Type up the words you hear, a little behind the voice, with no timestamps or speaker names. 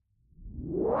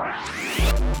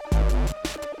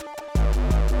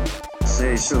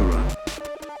Seishura,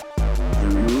 the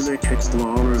Music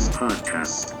Explorers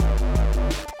Podcast.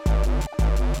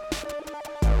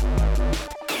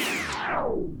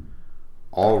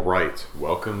 All right,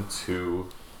 welcome to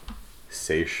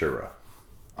Seishura.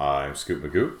 I'm Scoot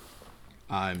Magoo.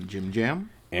 I'm Jim Jam.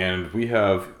 And we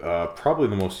have probably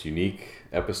the most unique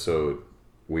episode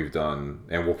we've done,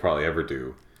 and we'll probably ever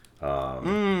do.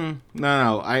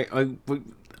 No, I don't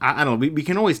know. We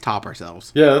can always top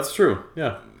ourselves. Yeah, that's true.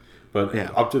 Yeah. But Yeah.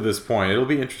 up to this point, it'll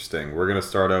be interesting. We're going to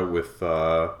start out with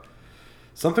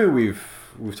something we've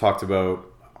talked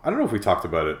about. I don't know if we talked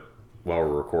about it while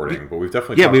we're recording, but we've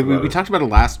definitely talked about it. We talked about it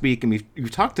last week, and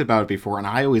we've talked about it before, and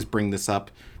I always bring this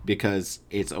up because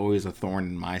it's always a thorn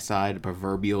in my side, a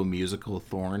proverbial musical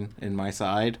thorn in my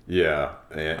side. Yeah,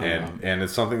 and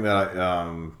it's something that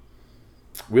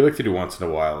we like to do once in a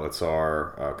while. It's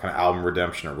our kind of album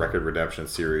redemption or record redemption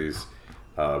series,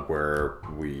 where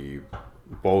we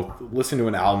both listen to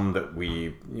an album that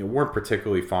we weren't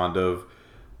particularly fond of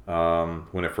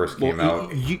when it first came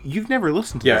out. You've never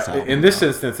listened to this album. In this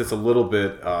instance, it's a little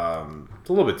bit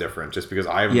different, just because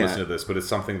I haven't listened to this, but it's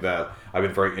something that I've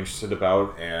been very interested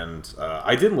about, and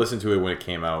I didn't listen to it when it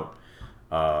came out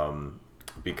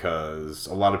because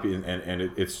a lot of people,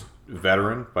 and it's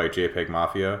Veteran by JPEG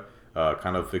Mafia,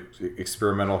 kind of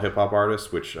experimental hip hop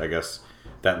artist, which I guess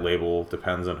that label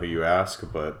depends on who you ask,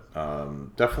 but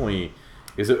definitely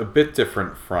is a bit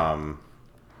different from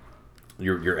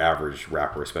your average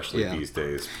rapper, especially these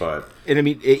days. But and I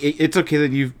mean, it's okay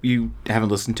that you haven't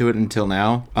listened to it until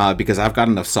now, because I've got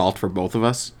enough salt for both of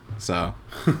us. So,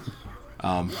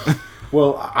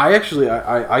 well,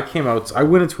 I came out. I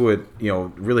went into it,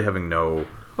 really having no.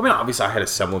 I mean, obviously, I had a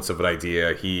semblance of an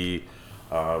idea. He,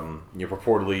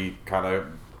 purportedly kind of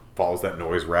follows that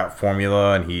noise rap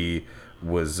formula, and he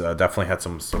was definitely had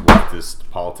some leftist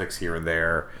politics here and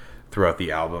there throughout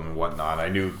the album and whatnot. I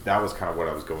knew that was kind of what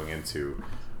I was going into.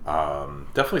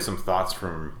 Definitely some thoughts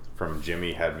from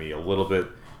Jimmy had me a little bit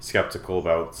skeptical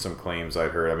about some claims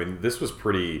I'd heard. I mean, this was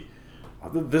pretty...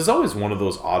 There's always one of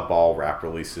those oddball rap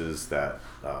releases that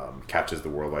catches the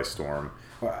world by storm.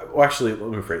 Well, actually, let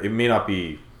me rephrase. It may not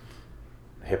be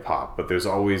hip-hop, but there's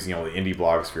always, the indie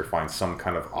blogosphere finds some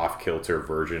kind of off-kilter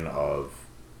version of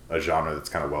a genre that's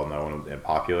kind of well-known and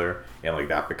popular, and like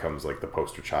that becomes like the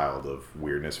poster child of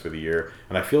weirdness for the year.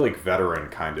 And I feel like Veteran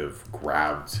kind of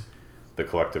grabbed the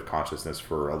collective consciousness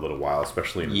for a little while,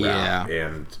 especially in rap.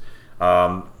 And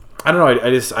I don't know,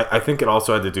 I think it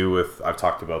also had to do with, I've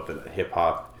talked about that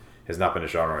hip-hop has not been a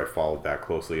genre I followed that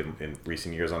closely in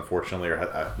recent years, unfortunately,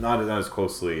 or not as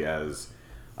closely as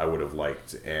I would have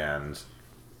liked. And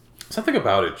something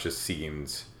about it just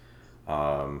seemed,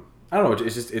 I don't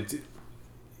know,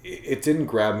 it didn't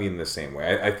grab me in the same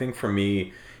way. I think for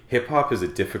me, hip hop is a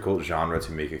difficult genre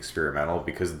to make experimental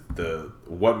because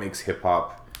what makes hip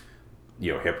hop,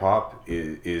 hip hop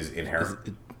is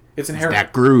inherent. It's inherent.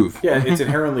 That groove. Yeah, it's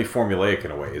inherently formulaic in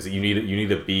a way. Is that you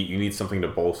need a beat, you need something to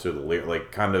bolster the lyric,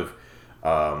 like kind of,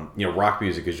 rock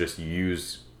music is just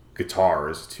use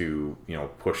guitars to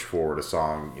push forward a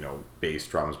song, bass,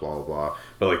 drums, blah blah blah.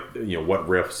 But like what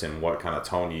riffs and what kind of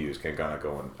tone you use can kind of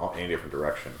go in any different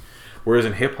direction. Whereas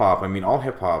in hip hop, I mean, all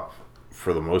hip hop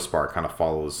for the most part kind of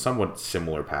follows somewhat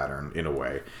similar pattern in a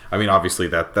way. I mean, obviously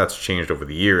that's changed over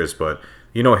the years, but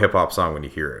a hip hop song when you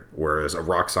hear it, whereas a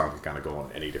rock song can kind of go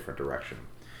in any different direction.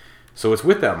 So it's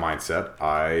with that mindset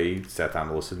I sat down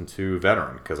to listen to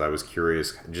Veteran because I was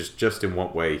curious just in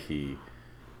what way he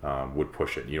would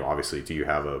push it. Obviously, do you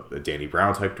have a Danny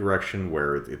Brown type direction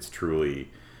where it's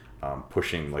truly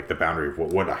pushing like the boundary of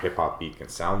what a hip hop beat can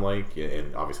sound like,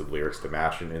 and obviously the lyrics to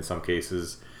match in some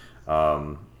cases.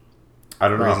 I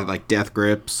don't know. Or is it like Death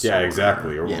Grips? Yeah,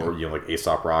 exactly. Or like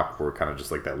Aesop Rock, where kind of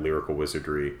just like that lyrical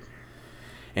wizardry.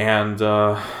 And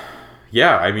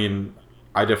I mean,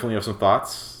 I definitely have some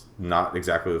thoughts. Not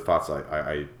exactly the thoughts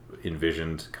I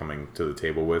envisioned coming to the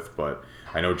table with, but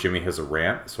I know Jimmy has a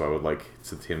rant, so I would like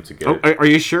him to get it. Are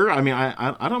you sure? I mean,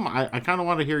 I don't. I kind of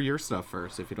want to hear your stuff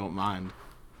first, if you don't mind.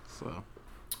 So,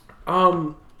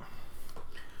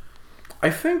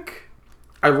 I think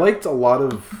I liked a lot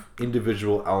of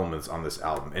individual elements on this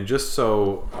album, and just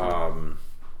so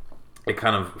it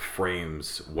kind of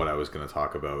frames what I was going to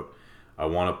talk about, I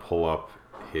want to pull up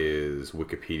his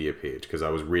Wikipedia page because I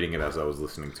was reading it as I was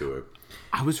listening to it.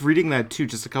 I was reading that too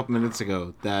just a couple minutes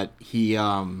ago, that he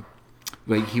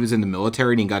was in the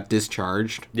military and he got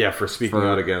discharged. Yeah, for speaking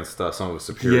out against some of his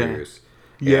superiors.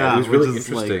 Yeah, it was really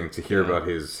interesting to hear about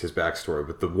his backstory.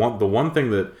 But the one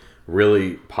thing that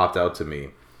really popped out to me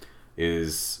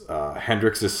is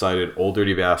Hendrix has cited Old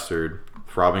Dirty Bastard,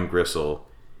 Throbbing Gristle,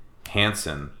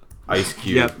 Hanson, Ice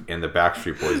Cube Yep. and the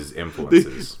Backstreet Boys'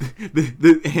 influences.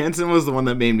 The Hanson was the one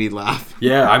that made me laugh.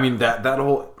 Yeah, I mean that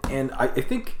whole, and I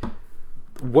think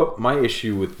what my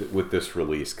issue with this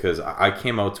release, because I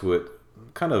came out to it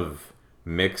kind of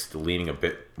mixed, leaning a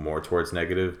bit more towards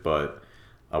negative, but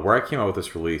where I came out with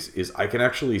this release is I can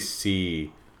actually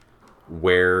see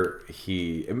where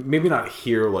he, maybe not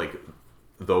hear like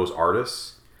those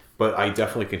artists, but I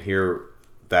definitely can hear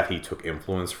that he took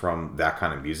influence from that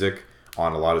kind of music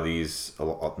on a lot of these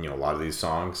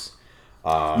songs.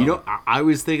 I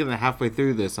was thinking that halfway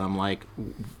through this, I'm like,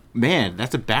 man,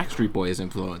 that's a Backstreet Boys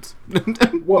influence.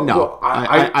 No,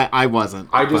 I wasn't.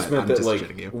 I just but meant I'm that just like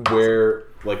shitting you. where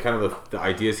like kind of the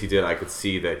ideas he did, I could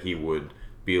see that he would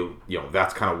be,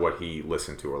 that's kind of what he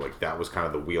listened to, or like that was kind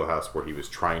of the wheelhouse where he was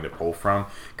trying to pull from.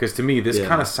 Because to me, this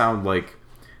kind of sounded like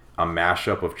a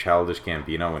mashup of Childish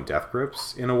Gambino and Death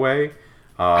Grips in a way.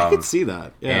 I could see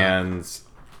that. Yeah. And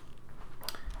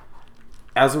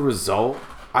as a result,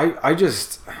 I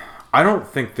don't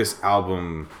think this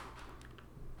album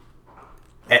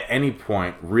at any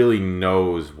point really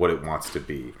knows what it wants to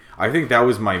be. I think that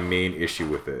was my main issue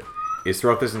with it. Is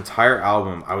throughout this entire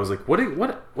album, I was like, what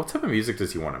type of music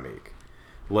does he want to make?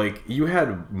 Like, you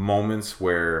had moments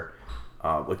where,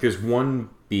 like, there's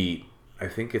one beat, I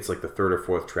think it's like the third or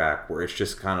fourth track, where it's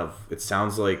just kind of, it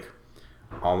sounds like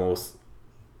almost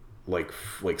like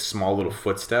small little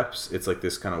footsteps. It's like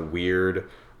this kind of weird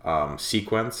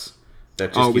sequence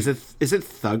that just is it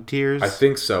Thug Tears? I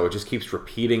think so. It just keeps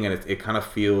repeating, and it kind of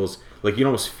feels like you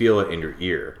almost feel it in your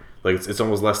ear. Like it's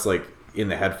almost less like in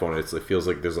the headphone. It feels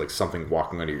like there's like something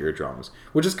walking under your eardrums,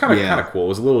 which is kind of cool. It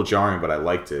was a little jarring, but I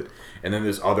liked it. And then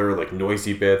there's other like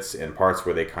noisy bits and parts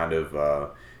where they kind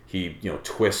of he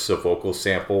twists a vocal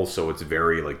sample, so it's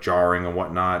very like jarring and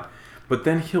whatnot. But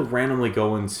then he'll randomly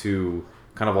go into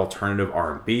kind of alternative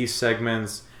R&B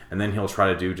segments, and then he'll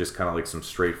try to do just kind of like some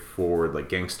straightforward like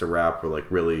gangster rap or like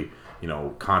really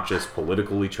conscious,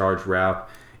 politically charged rap,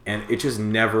 and it just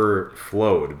never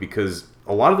flowed because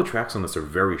a lot of the tracks on this are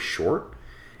very short,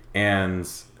 and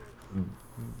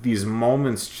these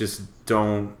moments just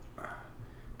don't.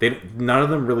 None of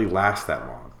them really last that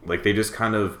long. Like they just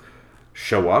kind of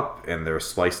show up and they're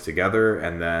spliced together,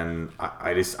 and then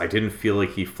I didn't feel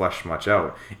like he fleshed much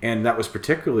out, and that was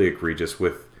particularly egregious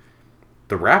with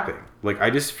the rapping. Like I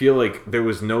just feel like there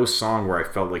was no song where I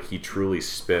felt like he truly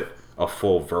spit a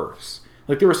full verse.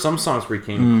 Like there were some songs where he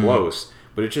came close,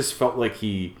 but it just felt like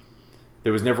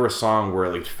there was never a song where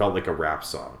it like felt like a rap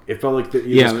song. It felt like it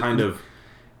was kind of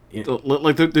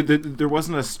like there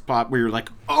wasn't a spot where you're like,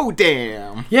 oh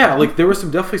damn. Yeah, like there was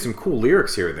definitely some cool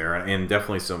lyrics here and there, and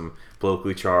definitely some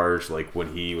politically charged, like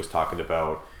when he was talking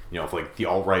about if like the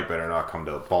alt-right better not come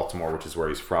to Baltimore, which is where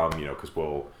he's from, because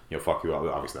we'll fuck you up.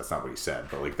 Obviously that's not what he said,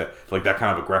 but like that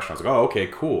kind of aggression. I was like, oh okay,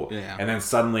 cool. Yeah. And then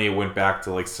suddenly it went back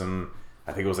to like some,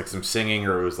 I think it was like some singing,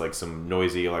 or it was like some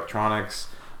noisy electronics.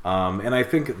 And I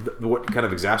think what kind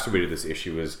of exacerbated this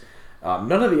issue is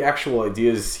none of the actual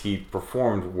ideas he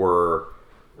performed were.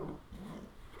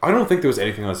 I don't think there was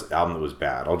anything on this album that was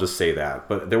bad. I'll just say that,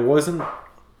 but there wasn't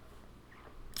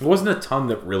a ton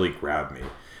that really grabbed me.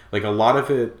 Like a lot of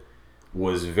it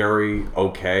was very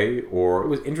okay, or it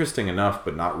was interesting enough,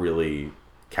 but not really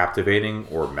captivating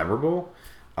or memorable.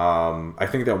 I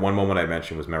think that one moment I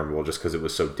mentioned was memorable just because it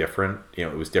was so different.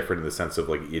 It was different in the sense of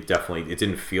like it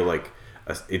didn't feel like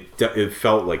it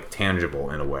felt like tangible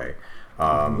in a way.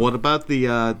 What about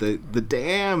the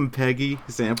damn Peggy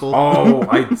sample? Oh,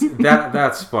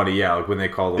 that's funny. Yeah, like when they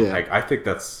called him Peg. I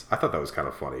thought that was kind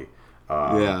of funny.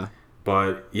 Yeah.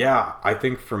 But yeah, I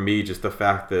think for me, just the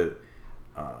fact that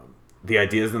the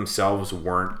ideas themselves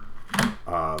weren't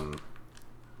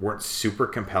super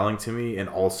compelling to me, and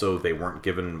also they weren't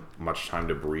given much time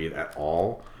to breathe at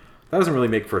all. That doesn't really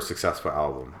make for a successful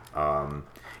album.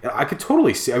 I could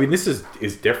totally see. I mean, this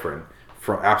is different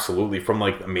from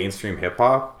like mainstream hip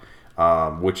hop,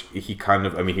 which he kind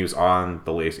of. I mean, he was on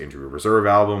the latest Injury Reserve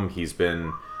album. He's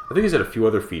been. I think he's had a few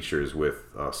other features with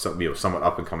somewhat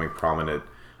up and coming prominent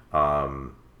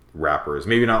rappers.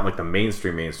 Maybe not like the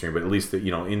mainstream, but at least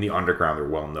in the underground they're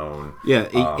well known. Yeah,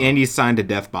 and he signed to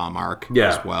Death Bomb Arc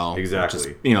as well.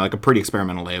 Exactly. Which is, like a pretty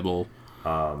experimental label,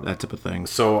 that type of thing.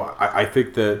 So I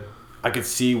think that I could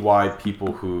see why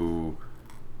people who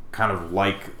kind of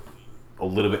like a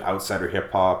little bit outsider hip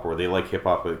hop, or they like hip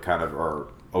hop but kind of are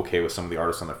okay with some of the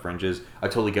artists on the fringes, I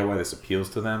totally get why this appeals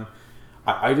to them.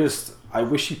 I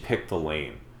wish he picked a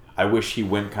lane. I wish he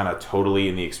went kind of totally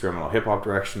in the experimental hip hop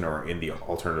direction, or in the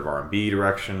alternative R&B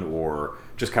direction, or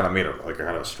just kind of made a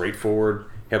kind of straightforward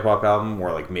hip hop album,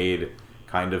 or like made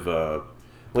kind of a,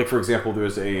 like for example,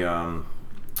 there's a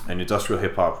an industrial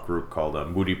hip hop group called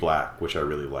Moody Black, which I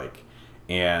really like,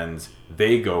 and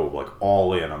they go like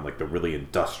all in on like the really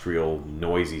industrial,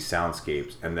 noisy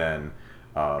soundscapes, and then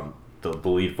the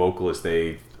lead vocalist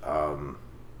they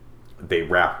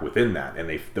rap within that,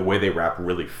 and the way they rap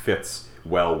really fits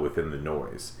well within the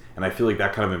noise, and I feel like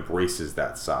that kind of embraces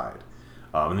that side.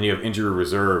 And then you have Injury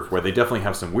Reserve, where they definitely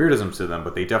have some weirdisms to them,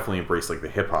 but they definitely embrace like the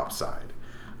hip hop side.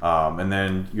 And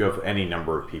then you have any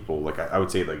number of people, like I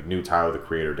would say like New Tyler, the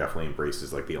Creator, definitely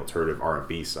embraces like the alternative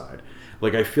R&B side.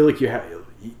 Like I feel like you have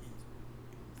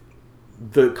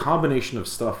the combination of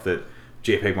stuff that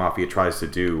JPEG Mafia tries to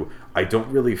do. I don't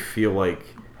really feel like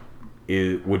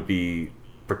it would be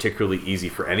particularly easy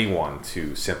for anyone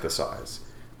to synthesize.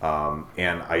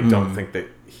 And I don't think that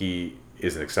he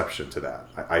is an exception to that.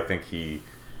 I think he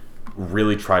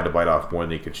really tried to bite off more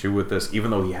than he could chew with this,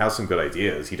 even though he has some good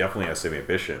ideas. He definitely has some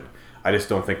ambition. I just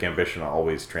don't think ambition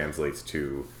always translates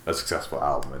to a successful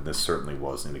album, and this certainly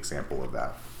was an example of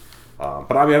that.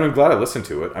 But I mean, I'm glad I listened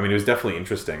to it. I mean, it was definitely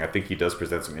interesting. I think he does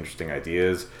present some interesting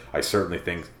ideas. I certainly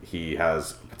think he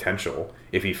has potential.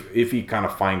 If he kind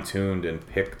of fine-tuned and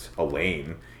picked a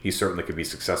lane, he certainly could be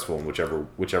successful in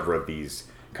whichever of these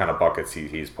kind of buckets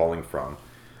he's pulling from.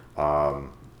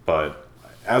 But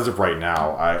as of right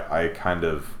now,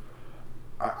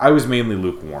 I was mainly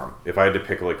lukewarm. If I had to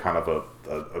pick like kind of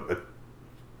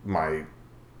my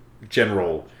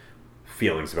general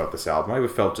feelings about this album, I would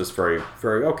felt just very,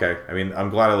 very okay. I mean, I'm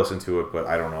glad I listened to it, but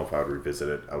I don't know if I would revisit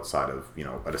it outside of,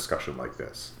 a discussion like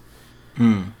this.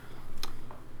 All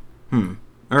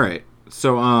right.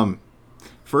 So,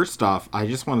 first off, I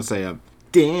just want to say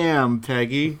damn,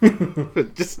 Peggy.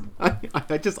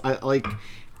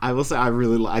 I will say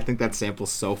I think that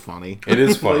sample's so funny. It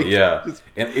is funny, yeah.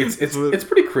 And it's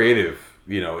pretty creative,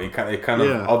 it kind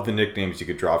of the nicknames you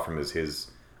could draw from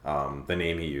his the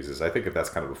name he uses. I think that's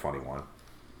kind of a funny one.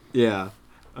 Yeah.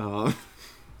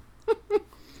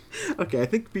 Okay, I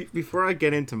think before I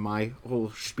get into my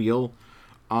whole spiel,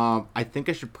 I think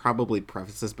I should probably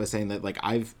preface this by saying that like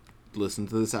I've listened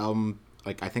to this album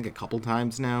like I think a couple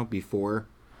times now before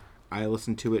I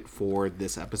listened to it for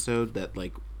this episode. That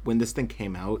like when this thing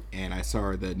came out and I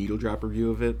saw the Needle Drop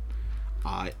review of it,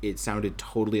 it sounded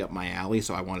totally up my alley,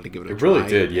 so I wanted to give it a try. It really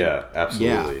did, yeah,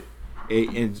 absolutely.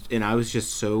 Yeah. And I was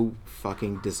just so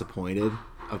fucking disappointed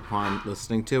upon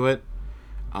listening to it.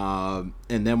 And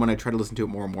then when I tried to listen to it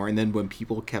more and more, and then when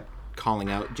people kept calling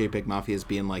out JPEG Mafia as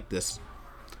being like this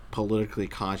politically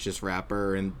conscious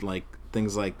rapper and like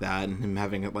things like that, and him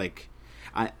having it like,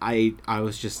 I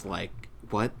was just like,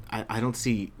 what? I don't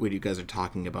see what you guys are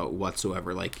talking about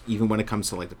whatsoever. Like even when it comes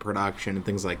to like the production and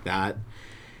things like that.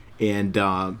 And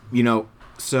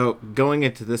so going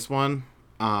into this one,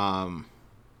 I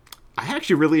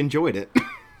actually really enjoyed it.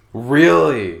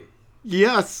 Really?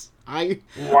 Yes. I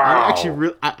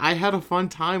actually I had a fun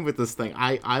time with this thing.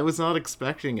 I was not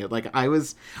expecting it. Like I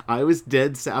was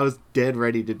dead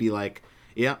ready to be like,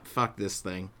 yeah, fuck this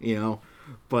thing,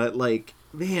 But like,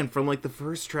 man, from like the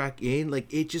first track in,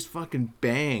 like it just fucking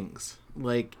bangs.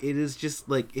 Like it is just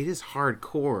like it is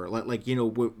hardcore. Like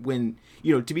when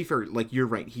to be fair, like you're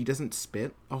right, he doesn't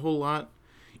spit a whole lot,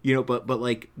 but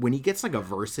like when he gets like a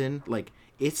verse in, like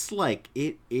it's like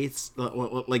it's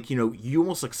like you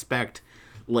almost expect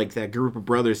like that group of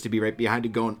brothers to be right behind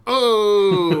you going,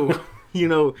 oh,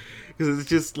 because it's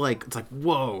just like it's like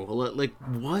whoa, like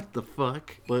what the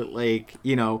fuck, like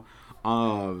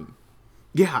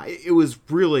yeah, it was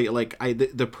really like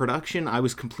the production. I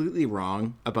was completely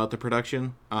wrong about the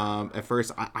production. At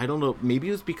first, I don't know. Maybe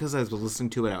it was because I was listening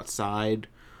to it outside,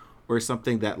 or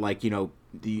something that like the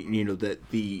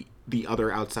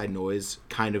other outside noise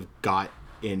kind of got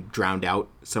and drowned out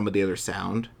some of the other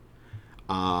sound.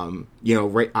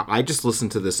 Right. I just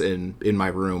listened to this in my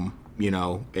room,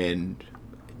 and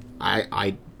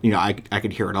I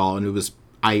could hear it all, and it was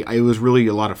really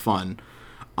a lot of fun.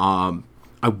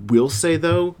 I will say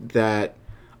though that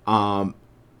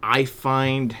I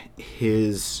find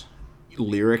his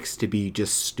lyrics to be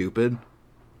just stupid,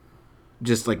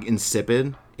 just like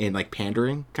insipid and like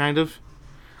pandering kind of,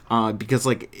 because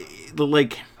like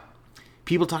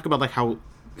people talk about like how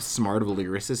smart of a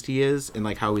lyricist he is and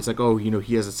like how he's like, oh,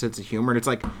 he has a sense of humor, and it's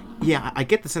like, yeah, I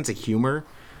get the sense of humor,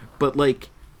 but like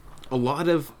a lot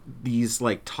of these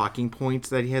like talking points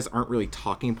that he has aren't really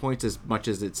talking points as much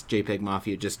as it's JPEG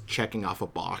Mafia just checking off a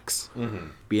box,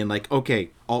 being like, okay,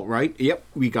 all right, yep,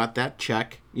 we got that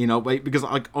check, because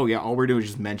like, oh yeah, all we're doing is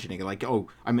just mentioning it, like, oh,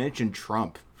 I mentioned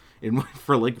Trump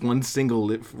for one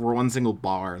single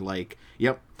bar, like,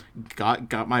 yep,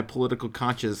 got my political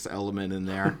conscious element in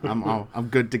there. I'm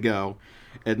good to go.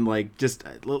 And like just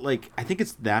like I think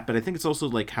it's that, but I think it's also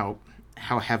like how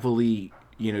how heavily,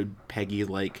 Peggy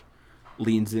like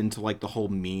leans into like the whole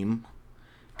meme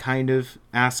kind of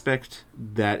aspect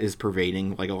that is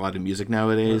pervading like a lot of music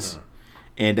nowadays.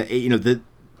 And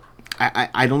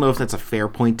I don't know if that's a fair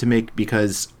point to make,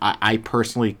 because I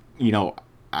personally,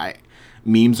 I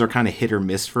memes are kind of hit or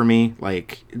miss for me.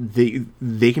 Like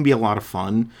they can be a lot of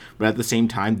fun, but at the same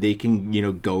time they can,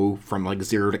 go from like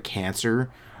zero to cancer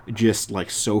just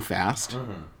like so fast.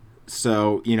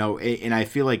 So, and I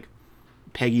feel like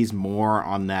Peggy's more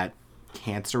on that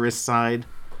cancerous side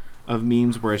of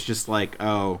memes, where it's just like,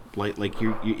 oh, like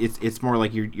it's more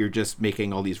like you're just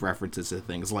making all these references to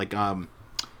things like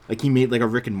he made like a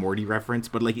Rick and Morty reference,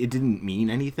 but like it didn't mean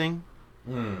anything.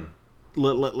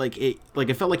 Like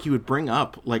it felt like he would bring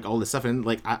up like all this stuff, and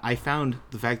like I found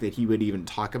the fact that he would even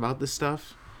talk about this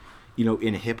stuff,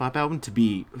 in a hip hop album to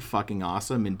be fucking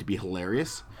awesome and to be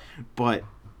hilarious, but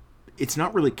it's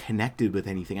not really connected with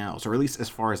anything else, or at least as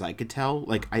far as I could tell.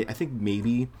 Like I think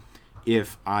maybe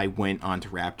if I went onto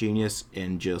Rap Genius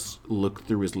and just looked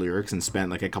through his lyrics and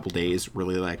spent like a couple days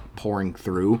really like pouring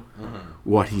through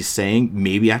what he's saying,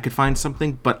 maybe I could find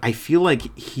something. But I feel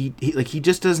like he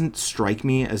just doesn't strike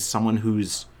me as someone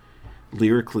who's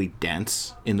lyrically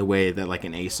dense in the way that like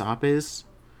an Aesop is.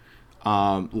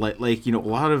 A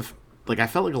lot of like, I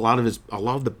felt like a lot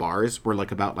of the bars were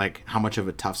like about like how much of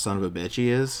a tough son of a bitch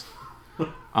he is.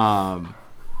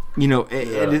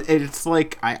 It's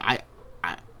like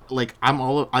I'm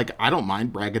all like, I don't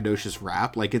mind braggadocious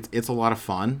rap. Like it's a lot of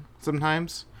fun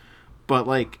sometimes, but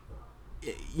like,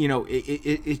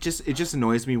 it just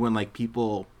annoys me when like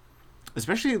people,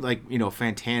 especially like,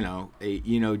 Fantano,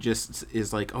 just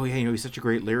is like, oh yeah, he's such a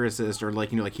great lyricist, or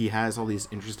like, like he has all these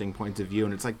interesting points of view,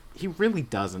 and it's like, he really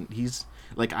doesn't. He's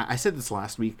like, I said this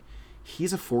last week,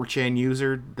 he's a 4chan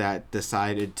user that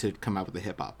decided to come out with a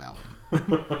hip hop album.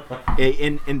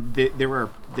 and there are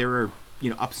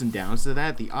ups and downs to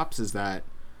that. The ups is that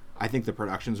I think the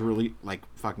production's really like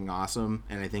fucking awesome,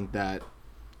 and I think that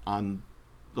on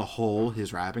the whole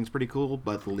his rapping's pretty cool,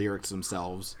 but the lyrics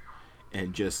themselves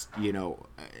and just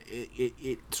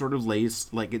it sort of lays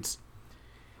like it's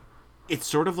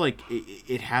sort of like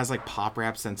it has like pop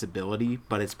rap sensibility,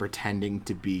 but it's pretending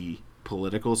to be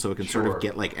political, so it can sort of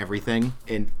get like everything,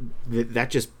 and that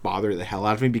just bothered the hell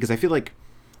out of me, because I feel like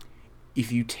if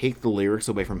you take the lyrics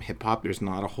away from hip hop, there's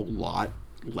not a whole lot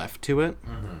left to it.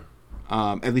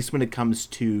 At least when it comes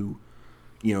to,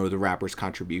 the rapper's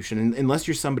contribution, and unless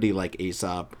you're somebody like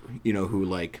Aesop, who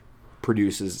like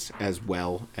produces as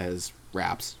well as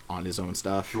raps on his own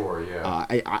stuff. Sure, yeah.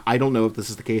 I don't know if this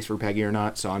is the case for Peggy or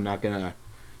not, so I'm not gonna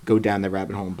go down the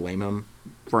rabbit hole and blame him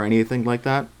for anything like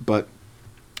that. But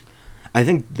I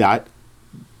think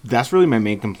that's really my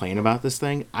main complaint about this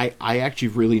thing. I actually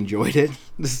really enjoyed it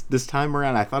this time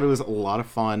around. I thought it was a lot of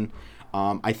fun.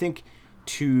 I think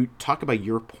to talk about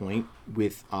your point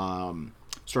with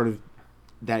sort of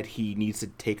that he needs to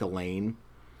take a lane,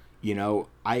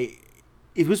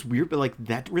 it was weird, but like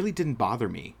that really didn't bother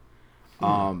me.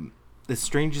 The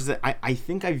strange is that I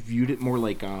think I viewed it more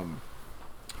like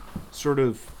sort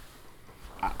of,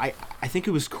 I think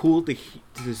it was cool to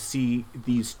see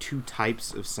these two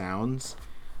types of sounds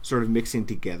sort of mixing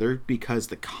together, because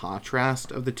the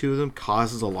contrast of the two of them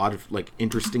causes a lot of like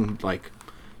interesting like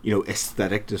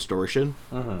aesthetic distortion.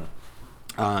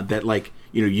 That like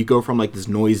you go from like this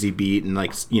noisy beat and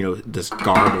like this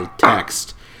garbled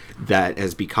text that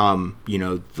has become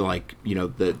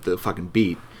the fucking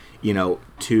beat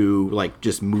to like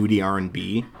just moody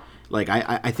R&B. Like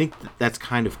I think that's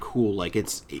kind of cool. Like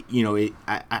it's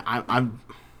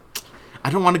I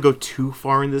don't want to go too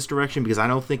far in this direction, because I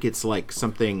don't think it's like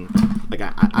something like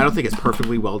I don't think it's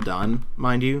perfectly well done,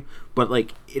 mind you, but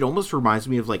like it almost reminds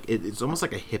me of like it's almost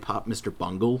like a hip hop Mr.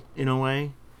 Bungle in a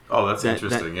way. Oh, that's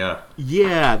interesting.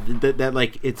 That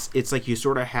like it's like you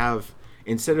sort of have,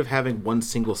 instead of having one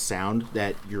single sound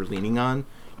that you're leaning on,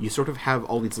 you sort of have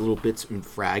all these little bits and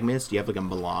fragments. You have like a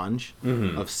melange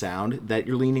of sound that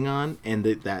you're leaning on, and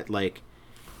that like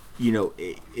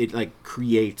it like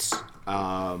creates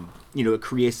it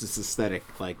creates this aesthetic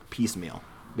like piecemeal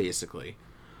basically.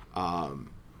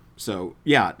 So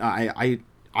yeah,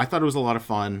 I thought it was a lot of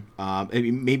fun.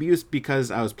 Maybe it was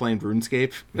because I was playing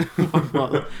RuneScape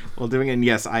while doing it. And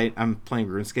yes, I'm playing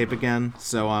RuneScape again.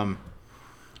 So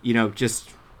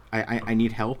just I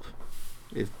need help.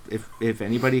 If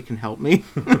anybody can help me,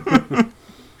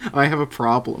 I have a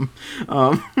problem.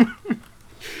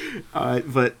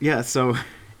 But yeah, so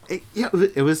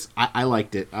it was. I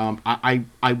liked it.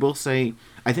 I will say,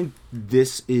 I think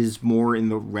this is more in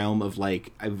the realm of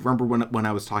like, I remember when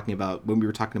we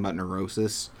were talking about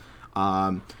Neurosis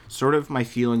Sort of my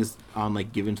feelings on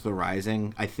like Given to the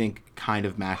Rising, I think kind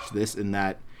of matched this in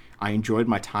that I enjoyed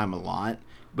my time a lot,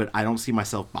 but I don't see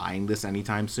myself buying this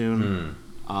anytime soon,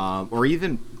 or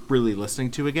even really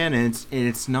listening to again. And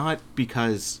it's not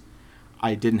because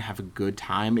I didn't have a good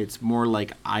time. It's more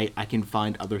like I can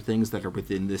find other things that are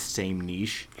within this same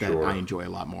niche that Sure. I enjoy a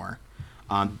lot more.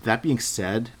 That being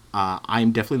said,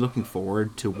 I'm definitely looking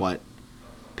forward to what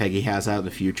Peggy has out in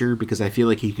the future because I feel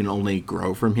like he can only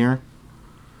grow from here.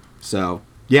 So,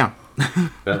 yeah.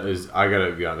 That is, I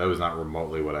gotta be honest, that was not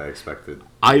remotely what I expected.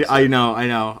 I know.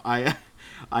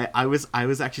 I was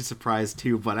actually surprised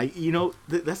too, but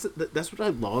that's what I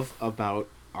love about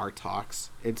our talks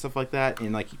and stuff like that,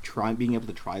 and like being able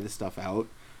to try this stuff out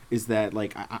is that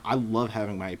like I love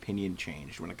having my opinion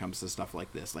changed when it comes to stuff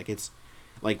like this. Like it's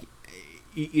like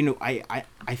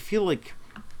I feel like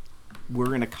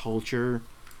we're in a culture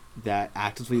that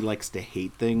actively likes to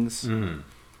hate things.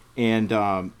 And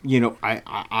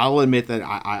I'll admit that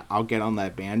I'll get on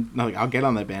that I'll get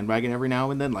on that bandwagon every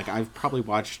now and then. Like I've probably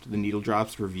watched the Needle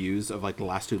Drops reviews of like the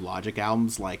last two Logic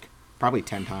albums like probably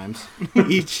 10 times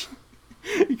each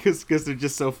because they're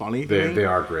just so funny. They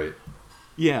are great.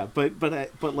 Yeah, but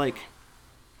like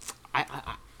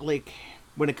I like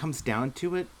when it comes down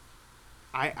to it,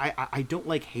 I don't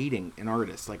like hating an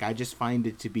artist. Like I just find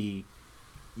it to be,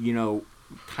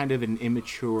 kind of an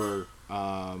immature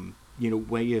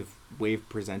way of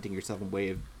presenting yourself and way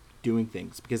of doing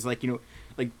things, because like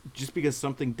just because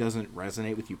something doesn't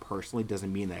resonate with you personally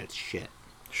doesn't mean that it's shit.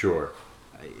 Sure.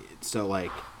 So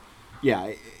like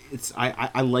yeah, it's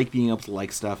I like being able to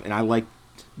like stuff, and I like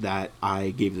that I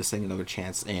gave this thing another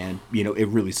chance, and it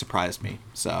really surprised me.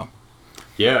 So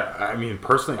Yeah, I mean,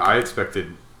 personally, I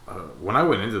expected when I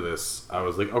went into this, I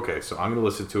was like, okay, so I'm gonna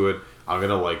listen to it, I'm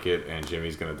gonna like it, and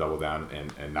Jimmy's gonna double down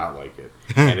and not like it.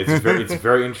 And it's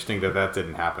very interesting that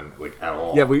didn't happen like at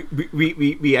all. yeah,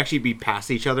 we actually be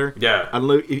past each other. Yeah. I don't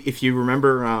know if you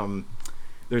remember.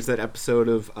 There's that episode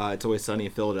of It's Always Sunny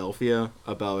in Philadelphia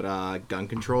about gun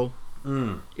control.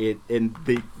 They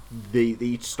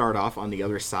each start off on the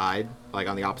other side, like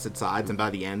on the opposite sides, and by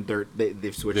the end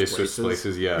they've switched places. They switched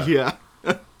places, yeah. Yeah.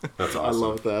 That's awesome. I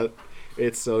love that.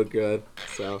 It's so good.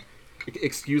 So,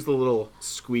 excuse the little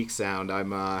squeak sound.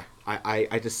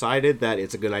 I decided that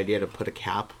it's a good idea to put a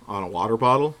cap on a water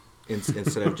bottle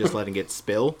instead of just letting it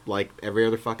spill like every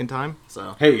other fucking time.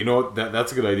 So, Hey, you know what?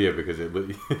 That's a good idea because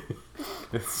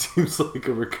it seems like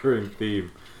a recurring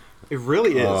theme. it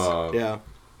really is. Yeah.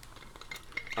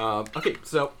 Okay,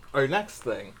 so our next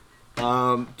thing.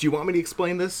 Do you want me to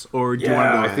explain this, or do you want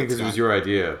to go I ahead, think this Scott? was your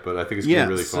idea, but I think it's gonna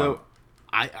be really fun. So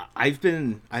I've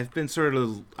been sort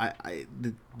of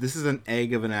this is an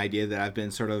egg of an idea that I've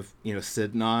been sort of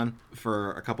sitting on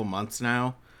for a couple months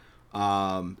now,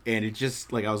 and it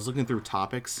just like I was looking through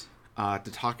topics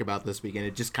to talk about this weekend.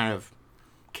 It just kind of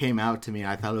came out to me, and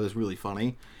I thought it was really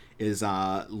funny. Is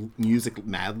music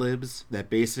Mad Libs, that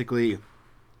basically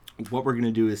what we're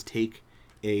gonna do is take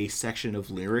a section of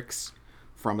lyrics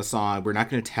from a song. We're not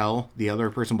going to tell the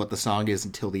other person what the song is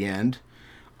until the end,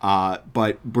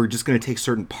 but we're just going to take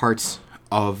certain parts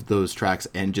of those tracks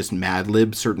and just Mad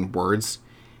Lib certain words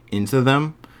into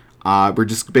them. We're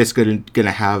just basically going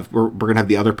to have we're going to have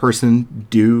the other person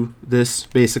do this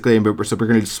basically, and so we're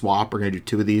going to swap. We're going to do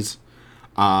two of these.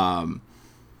 I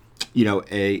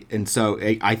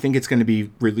think it's going to be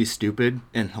really stupid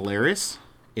and hilarious.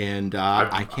 And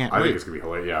I can't wait. I think it's gonna be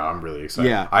hilarious. Yeah, I'm really excited.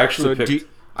 Yeah. I actually So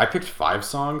I picked 5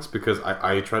 songs because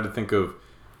I tried to think of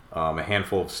a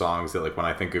handful of songs that like when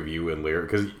I think of you and lyric,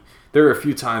 because there are a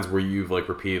few times where you've like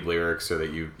repeated lyrics, so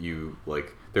that you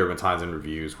like there have been times in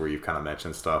reviews where you've kind of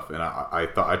mentioned stuff, and I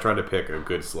thought I tried to pick a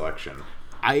good selection.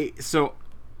 I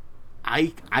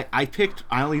picked.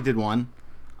 I only did one,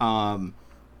 but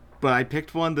I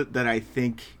picked one that I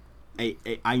think.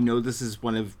 I know this is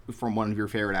from one of your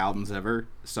favorite albums ever,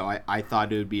 so I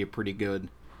thought it would be a pretty good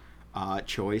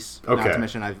choice. Okay. Not to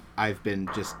mention I've been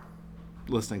just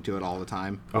listening to it all the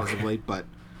time, basically. Okay. But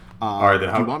all right,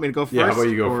 then do you want me to go first? Yeah, how about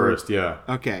you go first? Yeah.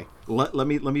 Okay. Let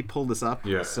me pull this up.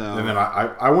 Yeah. So and then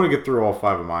I want to get through all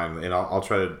 5 of mine, and I'll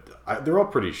try to. They're all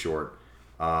pretty short.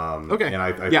 Okay. And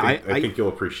I think you'll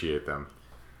appreciate them.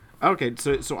 Okay.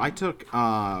 So I took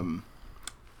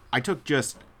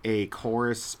just a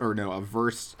chorus, or no, a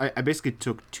verse. I basically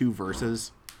took 2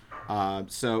 verses.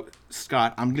 So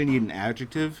Scott, I'm gonna need an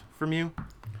adjective from you.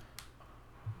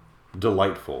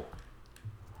 Delightful.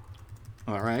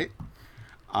 All right.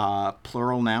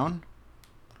 Plural noun.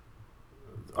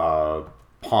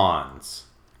 Pawns.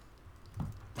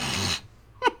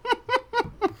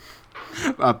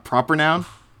 Proper noun.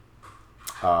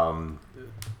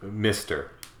 Mister.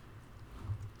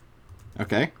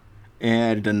 Okay.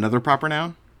 And another proper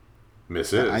noun?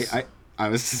 Mrs. I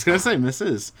was just going to say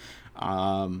Mrs.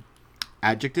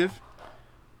 Adjective?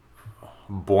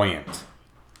 Buoyant.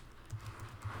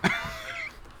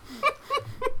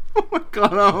 Oh my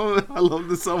god, oh, I love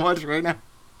this so much right now.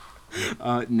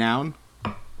 Noun?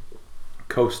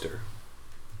 Coaster.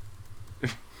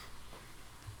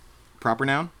 Proper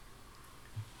noun?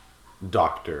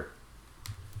 Doctor.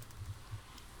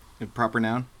 Proper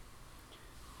noun?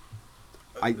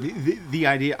 The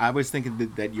idea, I was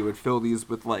thinking that you would fill these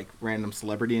with like random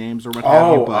celebrity names or what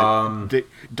have you, but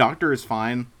doctor is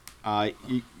fine.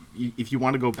 If you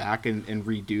want to go back and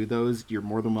redo those, you're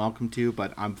more than welcome to,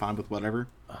 but I'm fine with whatever.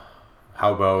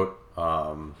 How about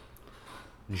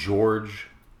George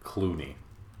Clooney?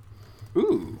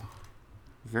 Ooh,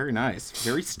 very nice.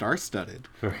 Very star-studded.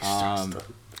 Very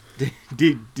star-studded.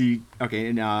 Okay,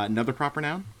 and another proper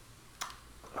noun?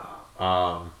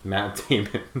 Matt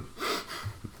Damon.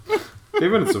 They've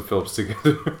been in some films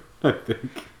together, I think.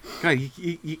 God,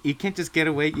 you can't just get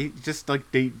away. You just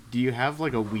like do you have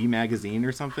like a Wii magazine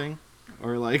or something,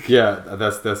 or like? Yeah,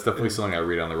 that's definitely something I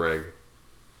read on the reg.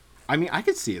 I mean, I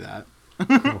could see that.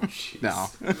 Oh, jeez. No.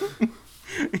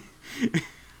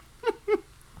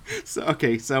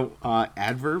 So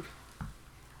adverb.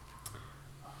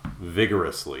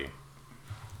 Vigorously.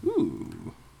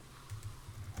 Ooh.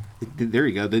 There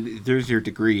you go. There's your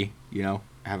degree. You know,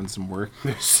 having some work.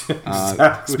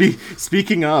 Exactly.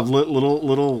 Speaking of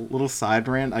little side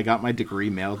rant, I got my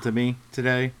degree mailed to me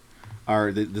today,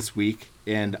 or this week,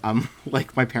 and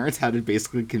like my parents had to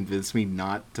basically convince me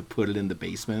not to put it in the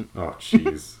basement. Oh,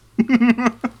 jeez.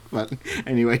 But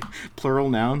anyway, plural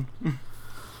noun.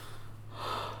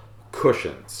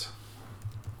 Cushions.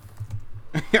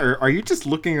 Are you just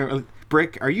looking,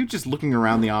 Brick? Are you just looking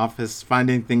around the office,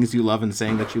 finding things you love and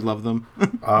saying that you love them?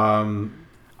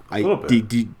 A little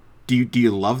bit. Do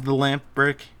you love the lamp,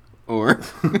 Brick? Or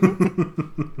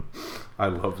I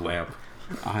love lamp.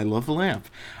 I love the lamp.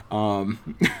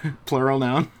 Plural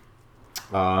noun.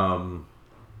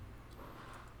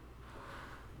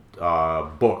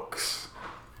 Books.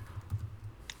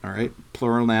 All right.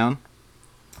 Plural noun.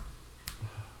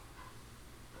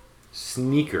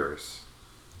 Sneakers.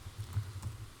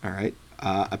 All right.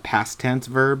 A past tense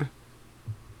verb.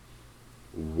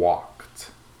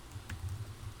 Walked.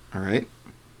 All right.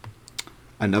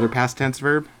 Another past tense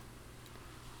verb.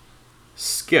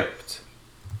 Skipped.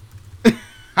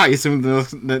 I assume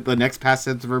the next past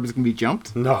tense verb is going to be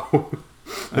jumped? No.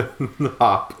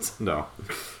 Hopped. No.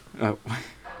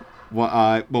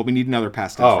 Well, we need another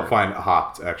past tense verb. Oh, fine.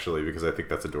 Hopped, actually, because I think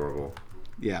that's adorable.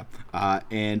 Yeah.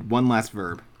 And one last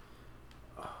verb.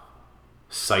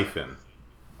 Siphon.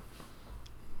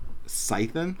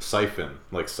 Siphon? Siphon.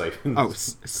 Like siphon. Oh,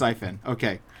 siphon.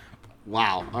 Okay.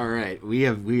 Wow. All right.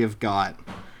 We've got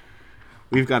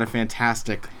a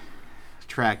fantastic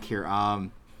track here.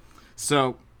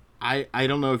 So I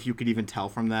don't know if you could even tell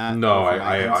from that. No,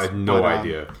 I had no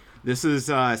idea. This is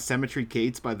Cemetery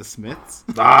Gates by the Smiths.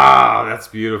 Ah, that's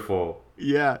beautiful.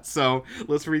 Yeah, so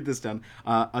let's read this down.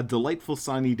 A delightful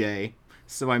sunny day,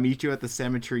 so I meet you at the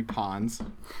cemetery ponds.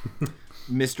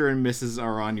 Mr. and Mrs.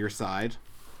 are on your side.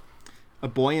 A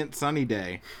buoyant sunny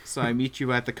day, so I meet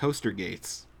you at the coaster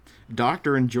gates.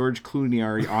 Doctor and George Clooney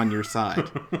are on your side,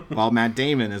 while Matt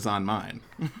Damon is on mine.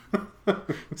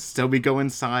 So we go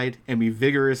inside and we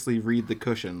vigorously read the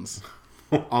cushions.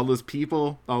 All those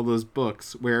people, all those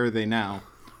books, where are they now?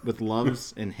 With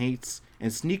loves and hates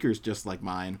and sneakers just like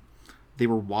mine. They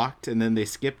were walked and then they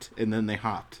skipped and then they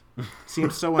hopped.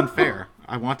 Seems so unfair.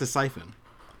 I want to siphon.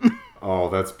 Oh,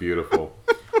 that's beautiful.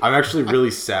 I'm actually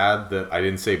really sad that I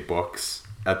didn't say books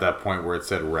at that point where it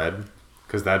said red,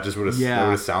 because that just would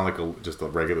have sounded like just a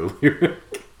regular lyric.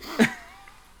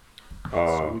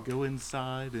 So we go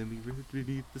inside and we read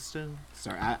beneath the stone.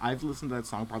 Sorry, I've listened to that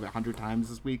song probably 100 times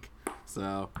this week.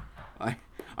 So I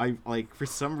like, for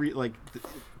some reason, like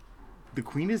the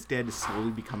Queen is Dead is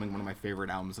slowly becoming one of my favorite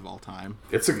albums of all time.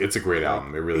 It's a great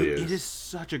album. It really is. It is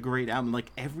such a great album. Like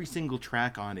every single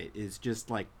track on it is just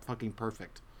like fucking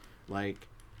perfect. Like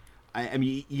I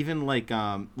mean, even like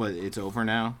It's Over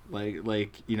Now.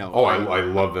 Like you know. Oh, I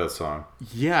love that song.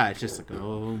 Yeah, it's just like,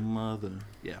 oh mother.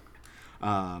 Yeah.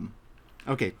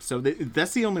 Okay, so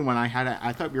that's the only one I had.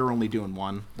 I thought we were only doing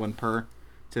one per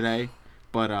today,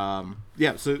 but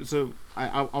yeah. So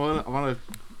I want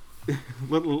to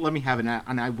let me have it,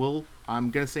 and I will.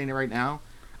 I'm gonna say it right now.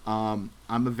 I'm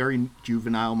a very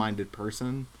juvenile-minded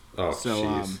person. Oh, so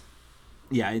jeez.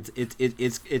 Yeah,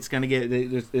 it's gonna get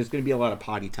there's gonna be a lot of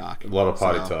potty talk. A lot of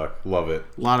potty talk. Love it.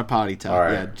 A lot of potty talk. All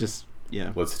right.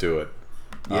 Yeah. Let's do it.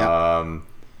 Yeah.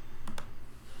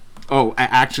 Oh,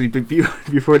 actually,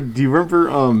 before, do you remember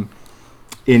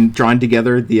in Drawn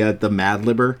Together the Mad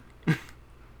Libber?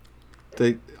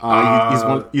 He's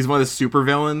one of the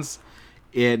supervillains,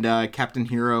 and Captain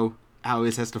Hero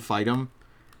always has to fight him,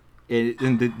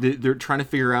 and they're trying to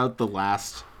figure out the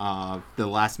last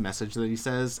message that he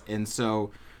says, and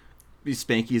so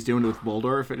Spanky is doing it with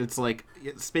Waldorf, and it's like,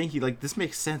 Spanky, like, this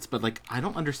makes sense, but like, I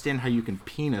don't understand how you can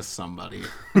penis somebody.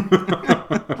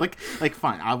 like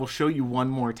fine, I will show you one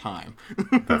more time.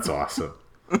 That's awesome.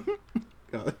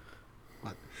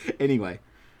 Anyway.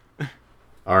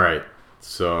 All right.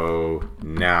 So,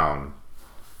 noun.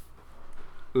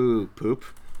 Ooh, poop.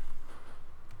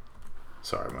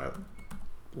 Sorry, my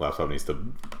laptop needs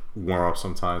to warm up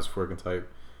sometimes before I can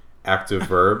type. Active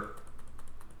verb.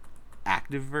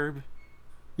 Active verb?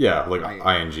 Yeah, like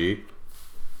ing.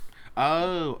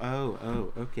 Oh,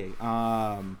 okay.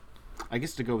 I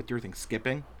guess to go with your thing,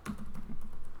 skipping.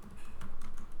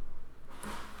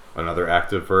 Another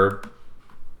active verb.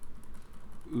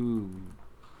 Ooh,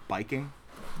 biking.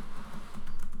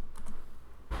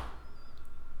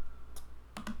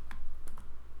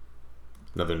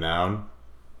 Another noun.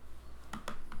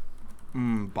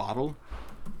 Bottle.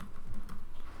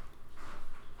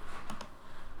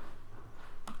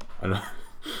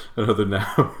 Another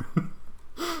noun.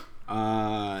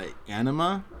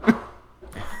 Anima.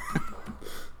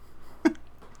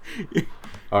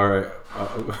 All right.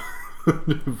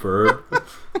 Verb.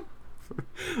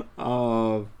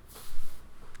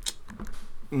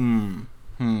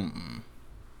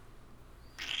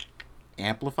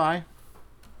 Amplify.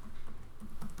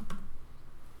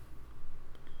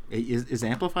 Is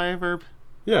amplify a verb?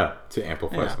 Yeah, to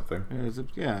amplify something.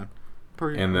 Yeah.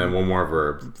 And then one more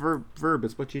verb. Verb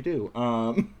is what you do.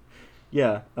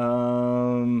 Yeah.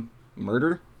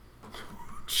 Murder.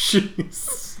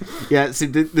 Jeez. Yeah. See,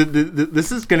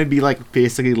 this is gonna be like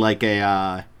basically like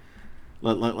a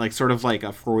like sort of like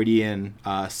a Freudian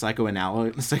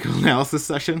psychoanalysis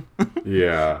session.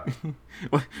 Yeah.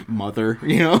 Mother,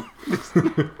 you know.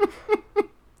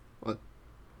 What?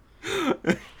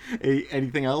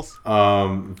 Anything else?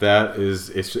 That is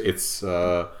it's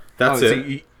that's it.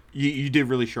 So you did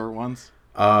really short ones.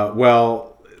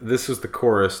 Well, this was the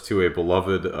chorus to a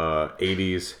beloved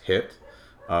 80s hit.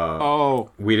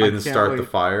 We Didn't Start the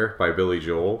Fire by Billy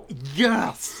Joel.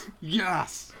 Yes.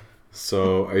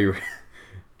 So are you?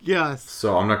 Yes.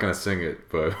 So I'm not gonna sing it,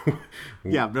 but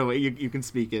yeah, no, you can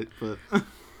speak it, but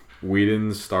we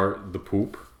didn't start the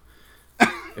poop.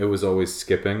 It was always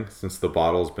skipping since the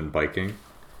bottle's been biking.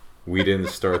 We didn't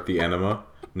start the enema.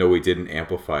 No, we didn't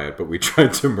amplify it, but we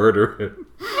tried to murder it.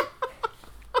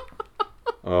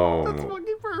 Oh, that's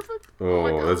fucking perfect.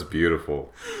 Oh, that's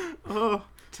beautiful. Oh,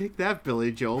 take that,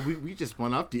 Billy Joel. We just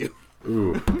one upped you.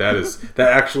 Ooh,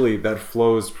 that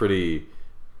flows pretty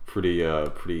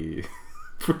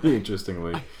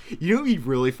interestingly. You know what'd be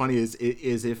really funny is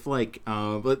if like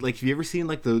have you ever seen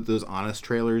like those Honest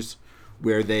trailers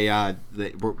where they'll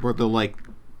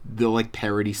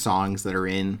parody songs that are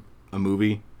in a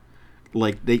movie?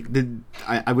 Like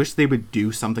I wish they would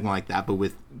do something like that, but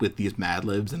with these Mad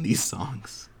Libs and these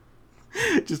songs.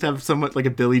 Just have somewhat like a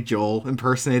Billy Joel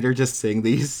impersonator just sing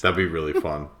these. That'd be really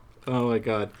fun. Oh my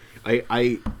god.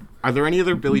 Are there any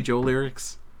other Billy Joel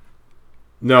lyrics?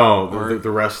 No, the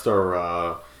rest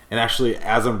are and actually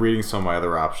as I'm reading some of my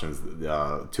other options,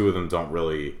 two of them don't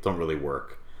really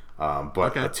work.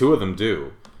 But two of them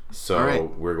do. So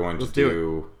right. We're going to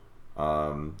do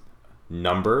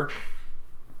number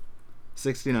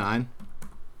 69.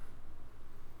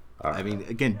 I mean,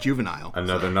 again, juvenile.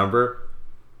 Another number?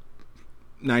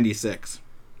 96.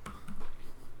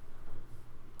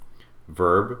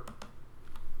 Verb?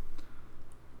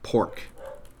 Pork.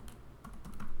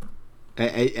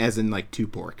 As in, like, to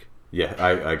pork. Yeah,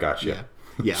 I got you.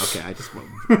 Yeah, okay, I just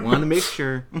want to make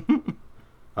sure.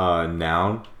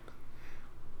 Noun?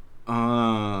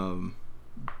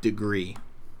 Degree.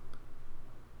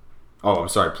 Oh, I'm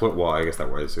sorry. Well, I guess that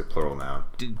was a plural noun.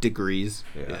 Degrees.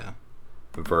 Yeah.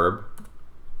 Verb.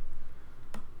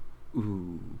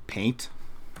 Ooh, paint.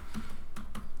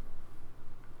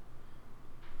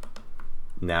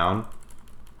 Noun.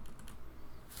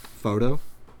 Photo.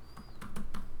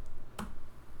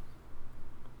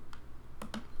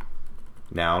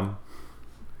 Noun.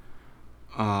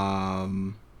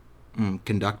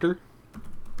 Conductor.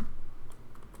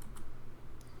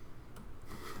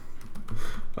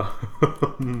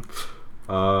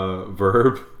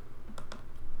 Verb.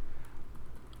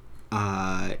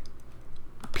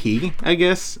 Pee, I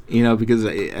guess, because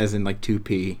as in like to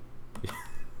pee.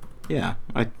 Yeah,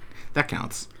 that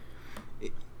counts.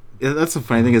 That's the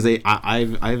funny thing is I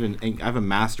have a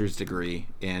master's degree,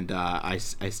 and I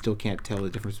still can't tell the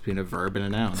difference between a verb and a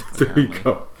noun. There you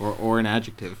go. Or an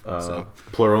adjective. So.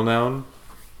 Plural noun.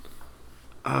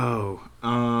 Oh,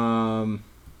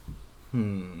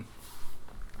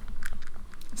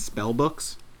 spell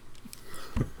books.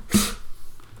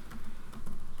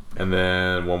 And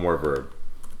then one more verb.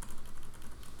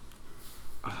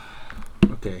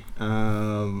 Okay.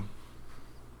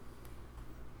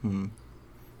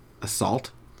 Assault.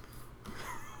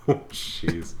 Oh,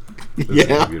 jeez. This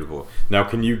Yeah. is beautiful. Now,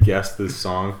 can you guess this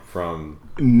song from?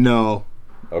 No.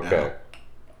 Okay.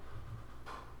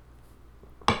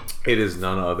 It is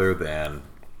none other than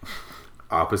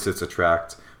 "Opposites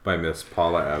Attract" by Miss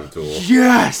Paula Abdul.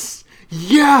 Yes.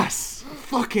 Yes.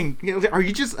 Fucking. Are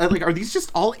you just like? Are these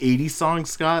just all 80s songs,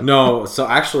 Scott? No, so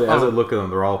actually, as I look at them,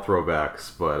 they're all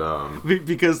throwbacks. But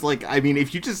Because like, I mean,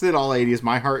 if you just did all 80s,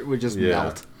 my heart would just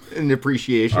melt in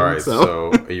appreciation. all right.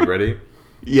 So, are you ready?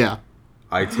 Yeah.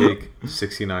 I take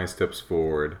 69 steps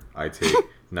forward. I take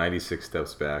 96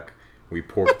 steps back. We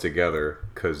pork together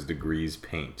 'cause degrees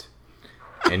paint.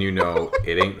 And you know,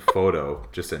 it ain't photo,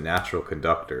 just a natural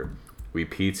conductor. We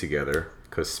pee together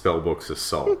 'cause spellbook's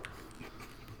assault.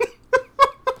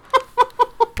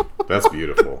 That's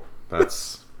beautiful.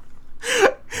 That's...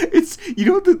 It's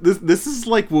this is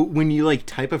like when you like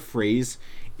type a phrase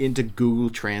into Google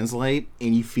Translate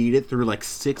and you feed it through like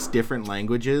 6 different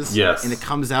languages. Yes. And it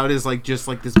comes out as like just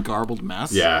like this garbled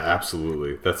mess. Yeah,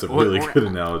 absolutely. That's a really good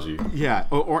analogy. Yeah.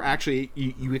 Or actually,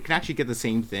 you can actually get the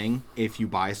same thing if you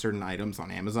buy certain items on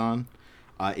Amazon.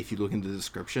 If you look into the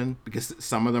description, because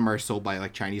some of them are sold by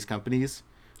like Chinese companies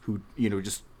who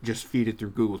just feed it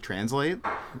through Google Translate.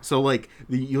 So like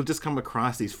you'll just come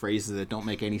across these phrases that don't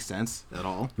make any sense at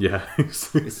all. Yeah,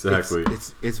 exactly.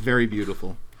 It's very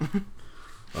beautiful.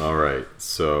 All right,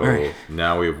 so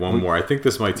now we have one more. I think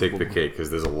this might take the cake because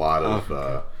there's a lot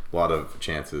of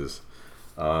chances.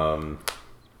 I'm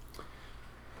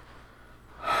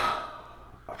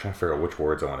trying to figure out which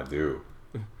words I want to do.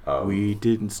 We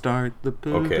didn't start the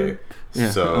Okay,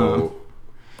 Yeah. so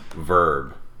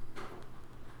verb.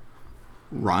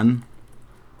 Run.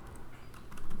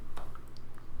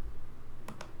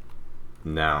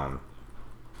 Noun.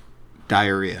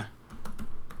 Diarrhea.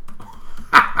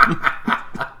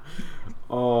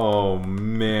 Oh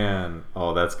man.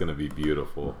 Oh, that's gonna be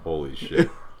beautiful. Holy shit.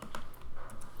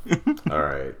 All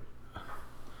right.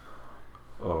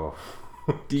 Oh.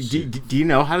 Do you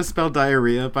know how to spell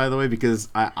diarrhea, by the way? Because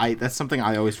I that's something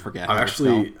I always forget. I'm how to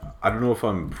spell. actually, I don't know if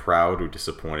I'm proud or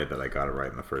disappointed that I got it right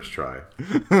in the first try.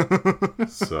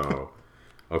 So,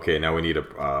 okay, now we need a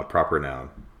proper noun.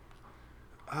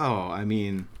 Oh, I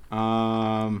mean,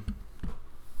 Tekashi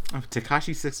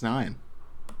 6ix9ine.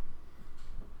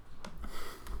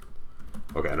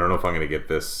 Okay, I don't know if I'm gonna get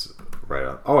this right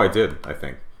on. Oh, I did, I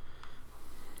think.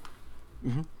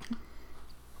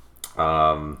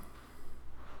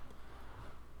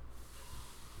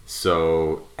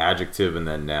 So adjective and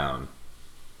then noun.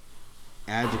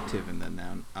 Adjective and then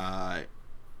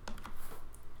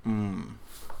noun.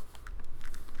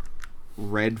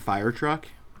 Red fire truck.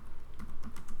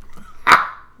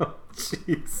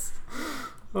 Jeez.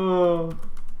 Oh.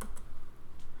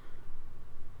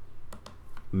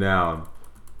 Noun.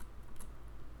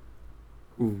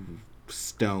 Ooh,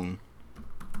 stone.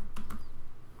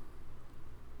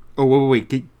 Oh wait!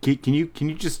 Can you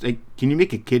just can you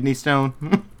make a kidney stone?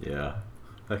 Yeah,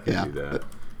 I can do that.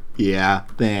 Yeah,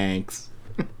 thanks.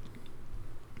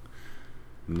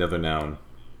 Another noun.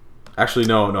 Actually,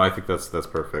 no. I think that's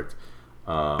perfect.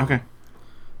 Okay.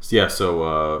 So, yeah.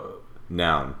 So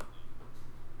noun.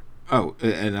 Oh,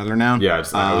 another noun. Yeah, I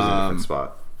was in a different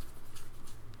spot.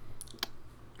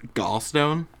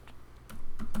 Gallstone.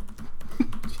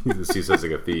 Jesus, he sounds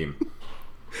like a theme.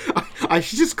 I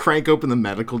should just crank open the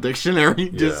medical dictionary,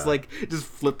 just Yeah. just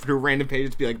flip through random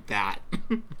pages, be like that.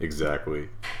 Exactly.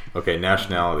 Okay,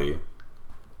 nationality.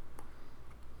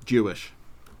 Jewish.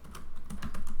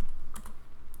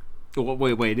 Oh,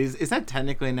 wait. Is that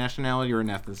technically a nationality or an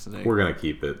ethnicity? We're gonna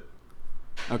keep it.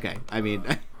 Okay, I mean,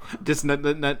 just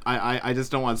I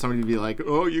just don't want somebody to be like,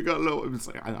 oh, you got low. It's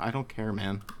like I don't care,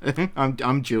 man.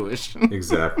 I'm Jewish.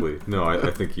 Exactly. No,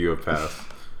 I think you have passed.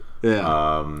 Yeah.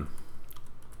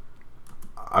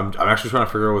 I'm actually trying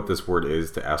to figure out what this word is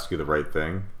to ask you the right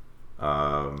thing.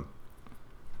 I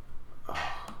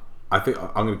think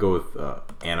I'm gonna go with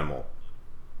animal.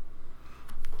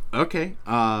 Okay.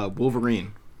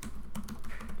 Wolverine.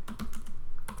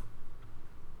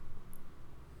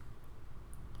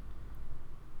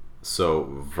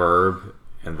 So verb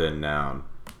and then noun.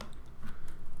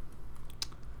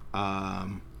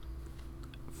 Farting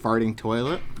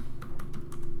toilet.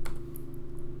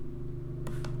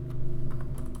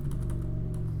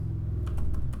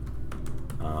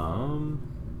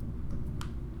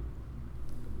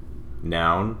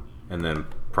 Noun and then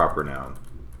proper noun.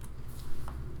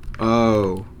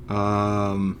 Oh,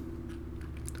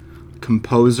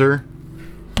 composer.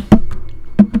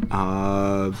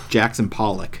 Jackson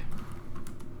Pollock.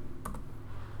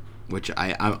 Which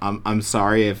I'm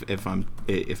sorry if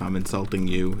I'm insulting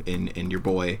you and your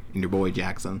boy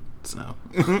Jackson. So.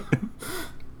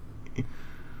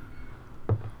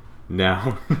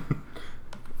 Noun.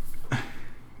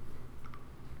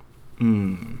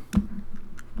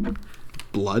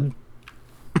 Blood.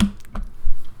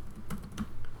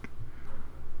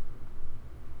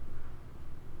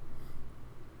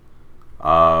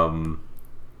 I'm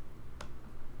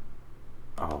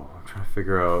trying to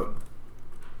figure out.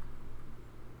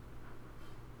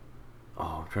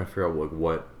 I'm trying to figure out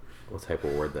what type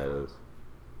of word that is.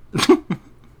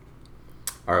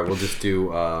 All right, we'll just do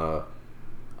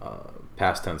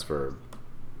past tense verb.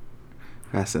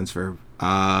 Past tense verb.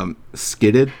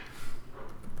 Skidded.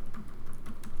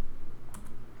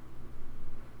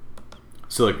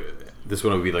 So like this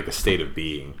one would be like a state of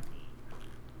being.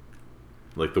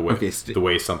 Like the way the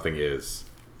way something is.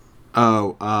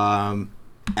 Oh,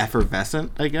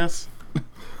 effervescent, I guess.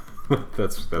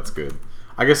 That's good.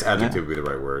 I guess adjective would be the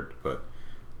right word, but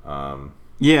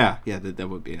yeah, that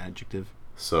would be an adjective.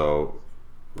 So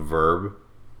verb.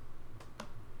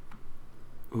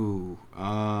 Ooh,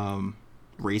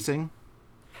 racing,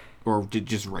 or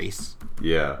just race.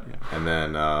 Yeah. And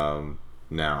then noun.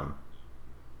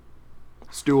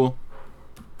 Stool.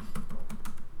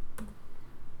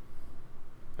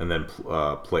 And then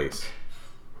place.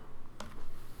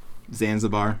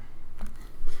 Zanzibar.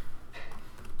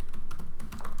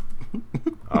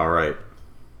 All right.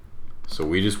 So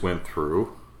we just went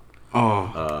through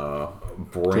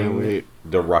Bring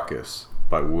the Ruckus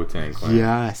by Wu-Tang Clan.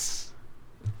 Yes.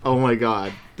 Oh my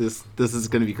god. This is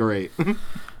going to be great.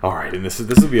 All right, and this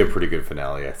will be a pretty good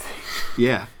finale, I think.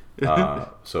 Yeah.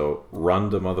 So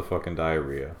run the motherfucking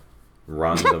diarrhea.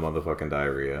 Run the motherfucking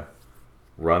diarrhea.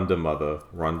 Run the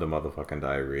motherfucking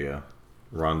diarrhea.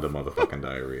 Run the motherfucking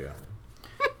diarrhea.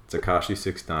 Tekashi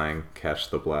 6ix9ine, catch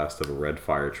the blast of a red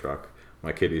fire truck.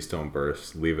 My kidneys don't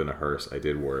burst, leave in a hearse, I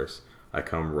did worse. I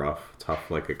come rough, tough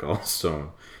like a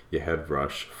gallstone. Your head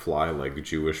rush, fly like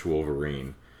Jewish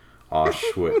Wolverine.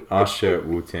 Asha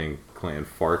Wu-Tang Clan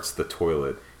farts the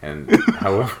toilet. And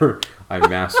however, I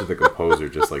master the composer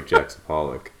just like Jackson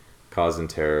Pollock. Causing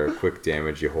terror, quick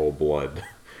damage, your whole blood.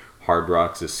 Hard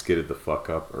Rocks is skidded the fuck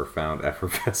up or found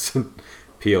effervescent.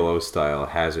 PLO style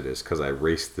hazardous because I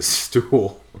raced the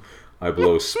stool. I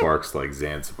blow sparks like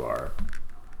Zanzibar.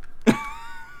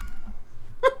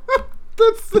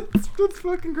 That's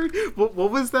fucking great. What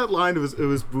was that line? It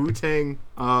was Wu-Tang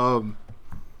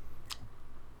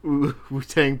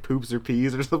Wu-Tang poops or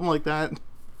peas or something like that.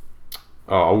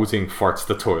 Oh, Wu-Tang farts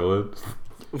the toilet.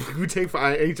 Wu-Tang.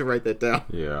 I need to write that down.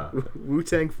 Yeah.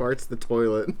 Wu-Tang farts the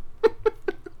toilet.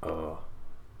 Oh.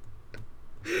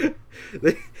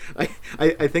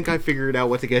 I think I figured out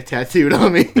what to get tattooed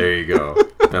on me. There you go.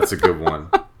 That's a good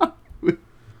one.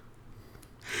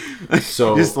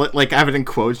 So just like have it in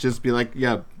quotes, just be like,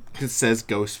 yeah, it says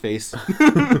Ghostface.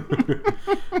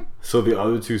 So the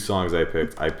other two songs I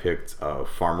picked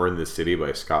Farmer in the City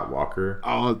by Scott Walker.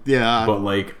 Oh yeah. But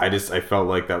like I felt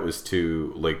like that was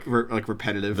too like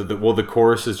repetitive. The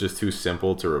chorus is just too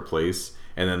simple to replace,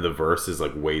 and then the verse is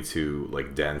like way too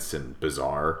like dense and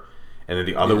bizarre. And then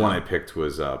the other one I picked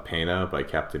was Pena by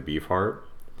Captain Beefheart,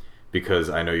 because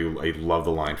I know I love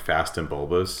the line fast and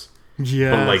bulbous.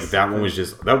 Yeah. But like that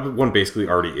one basically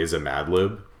already is a Mad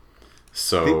Lib.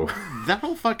 So that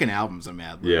whole fucking album's a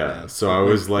Mad Lib. Yeah. Man. So I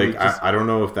was like I don't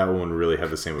know if that one really had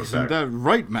the same effect. Isn't that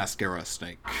right, Mascara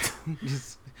Snake?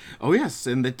 Oh yes,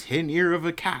 in the 10 year of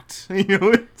a cat. You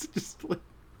know, it's just like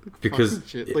because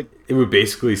shit. It would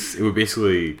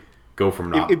basically go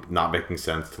from not making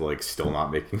sense to like still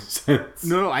not making sense.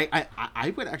 No, I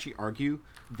would actually argue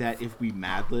that if we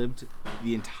Mad-libbed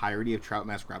the entirety of Trout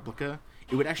Mask Replica,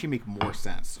 it would actually make more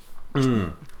sense.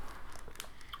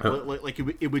 Like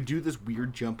it would do this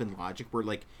weird jump in logic where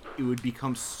like it would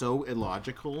become so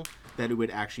illogical that it would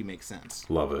actually make sense.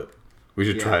 Love it. We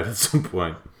should try it at some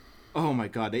point. Oh my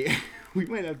god, we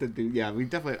might have to do. Yeah, we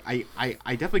definitely. I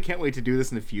definitely can't wait to do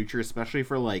this in the future, especially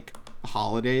for like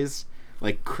holidays,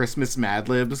 like Christmas Mad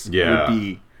Libs. Yeah, would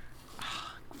be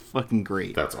fucking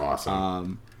great. That's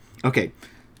awesome. Okay,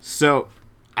 so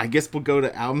I guess we'll go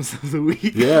to albums of the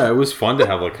week. Yeah, it was fun to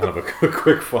have like kind of a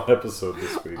quick fun episode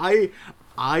this week.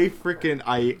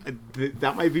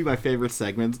 That might be my favorite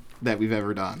segment that we've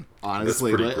ever done.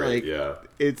 Honestly, that's pretty great.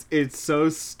 It's so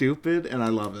stupid and I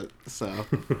love it. So,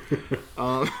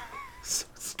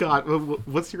 Scott,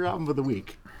 what's your album of the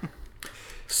week?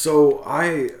 So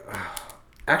I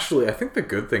think the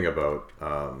good thing about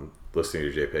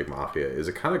listening to JPEG Mafia is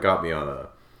it kind of got me on a,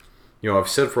 I've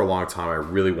said for a long time I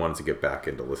really wanted to get back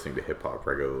into listening to hip hop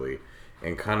regularly,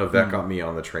 and kind of that got me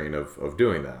on the train of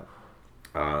doing that.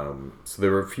 So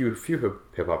there were a few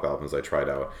hip hop albums I tried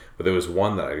out, but there was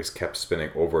one that I just kept spinning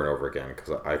over and over again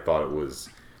because I thought it was,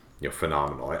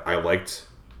 phenomenal. I liked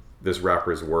this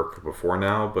rapper's work before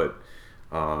now, but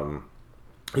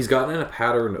he's gotten in a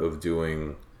pattern of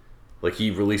doing, like, he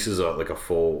releases a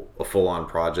full on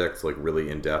project, like really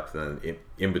in depth, and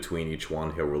in between each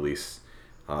one he'll release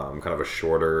kind of a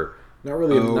shorter, not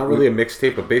really a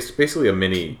mixtape, but basically a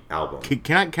mini album.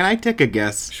 Can I take a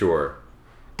guess? Sure.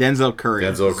 Denzel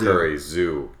Curry,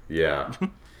 Zoo. Yeah.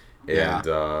 Yeah.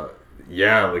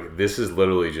 And like this is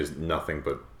literally just nothing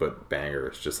but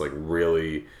bangers, just like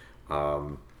really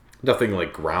nothing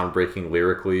like groundbreaking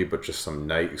lyrically, but just some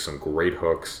great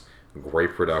hooks,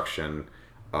 great production.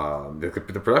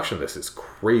 The production of this is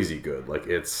crazy good. Like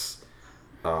it's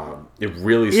it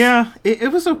really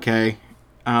it was okay.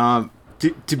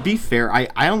 To be fair,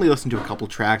 I only listened to a couple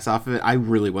tracks off of it. I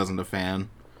really wasn't a fan.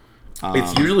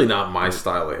 It's usually not my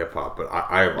style of hip hop, but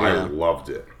I loved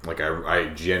it. Like I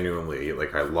genuinely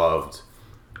I loved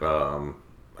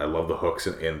the hooks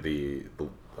and the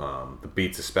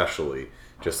beats, especially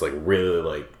just like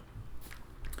really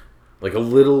like a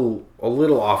little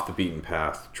off the beaten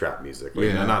path trap music.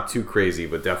 Like, not too crazy,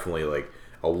 but definitely like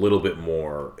a little bit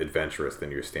more adventurous than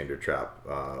your standard trap.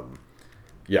 I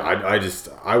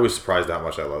was surprised how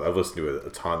much I love. I've listened to it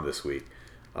a ton this week.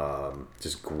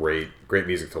 Just great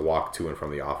music to walk to and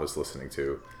from the office listening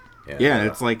to. And,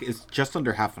 it's just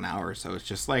under half an hour, so it's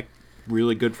just like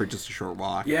really good for just a short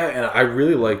walk. Yeah, and I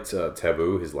really liked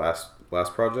Taboo, his last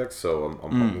project. So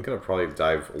I'm gonna probably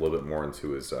dive a little bit more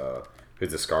into his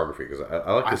discography because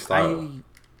I like his style.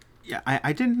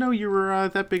 I didn't know you were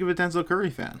that big of a Denzel Curry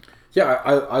fan. Yeah,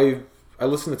 I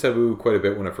listened to Taboo quite a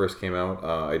bit when it first came out.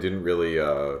 I didn't really.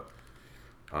 I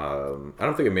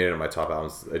don't think it made it in my top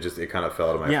albums. It kind of fell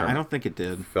out of my frame. I don't think it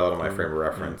did. Fell out of my frame of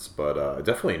reference, but I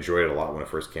definitely enjoyed it a lot when it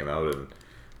first came out, and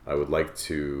I would like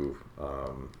to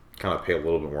kind of pay a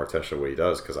little bit more attention to what he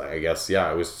does because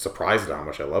I was surprised at how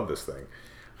much I love this thing.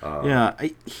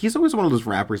 He's always one of those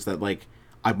rappers that like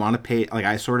I want to pay, like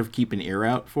I sort of keep an ear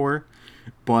out for,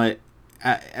 but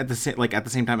at the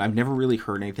same time, I've never really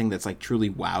heard anything that's like truly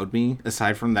wowed me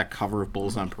aside from that cover of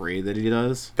Bulls on Parade that he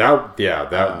does. That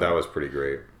was pretty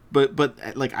great. But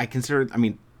like I consider, I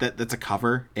mean that's a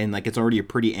cover and like it's already a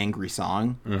pretty angry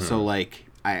song. Mm-hmm. So like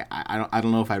I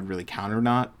don't know if I'd really count or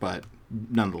not, but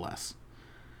nonetheless,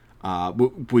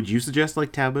 would you suggest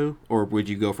like Taboo or would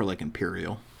you go for like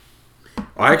Imperial?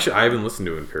 I haven't listened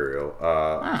to Imperial,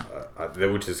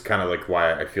 which is kind of like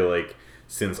why I feel like.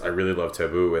 Since I really love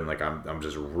Taboo and like I'm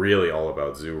just really all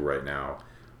about Zoo right now,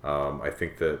 I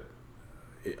think that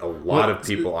a lot of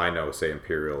people I know say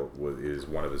Imperial is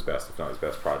one of his best, if not his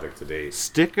best project to date.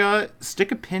 Stick a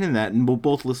pin in that, and we'll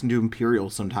both listen to Imperial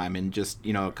sometime in just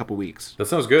a couple weeks. That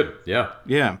sounds good. Yeah.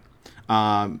 Yeah.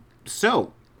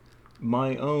 So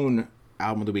my own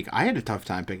album of the week, I had a tough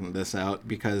time picking this out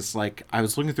because like I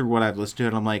was looking through what I've listened to,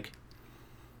 and I'm like,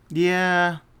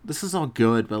 yeah, this is all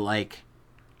good, but like.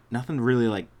 Nothing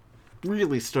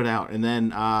really stood out. And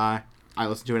then I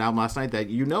listened to an album last night that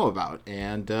you know about.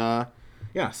 And,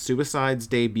 Suicide's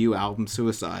debut album,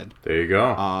 Suicide. There you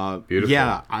go. Beautiful.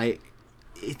 Yeah,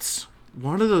 it's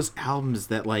one of those albums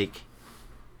that, like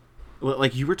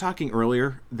you were talking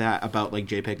earlier that about, like,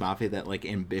 JPEG Mafia, that, like,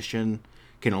 ambition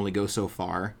can only go so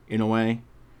far, in a way,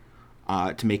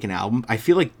 to make an album. I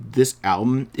feel like this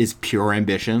album is pure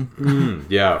ambition.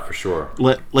 Yeah, for sure.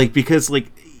 Because,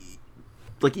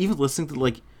 like, even listening to,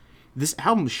 like, this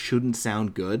album shouldn't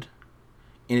sound good,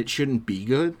 and it shouldn't be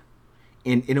good,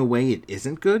 and in a way it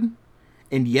isn't good,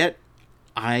 and yet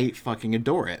I fucking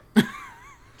adore it.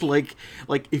 like,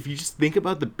 if you just think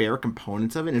about the bare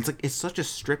components of it, it's like, it's such a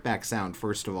stripped back sound,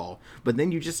 first of all, but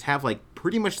then you just have, like,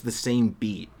 pretty much the same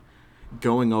beat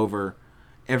going over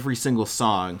every single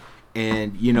song,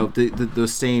 and,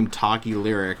 those same talky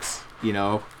lyrics,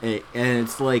 and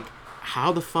it's like,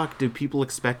 how the fuck do people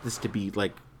expect this to be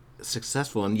like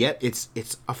successful? And yet it's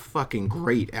a fucking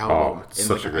great album. Oh, it's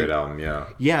such a great album, yeah.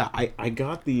 Yeah, I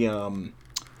got the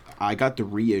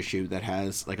reissue that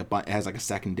has like a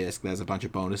second disc that has a bunch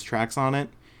of bonus tracks on it,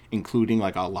 including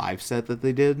like a live set that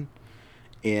they did.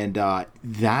 And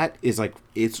that is like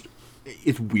it's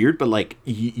weird, but like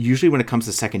usually when it comes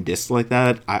to second discs like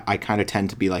that, I kind of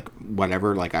tend to be like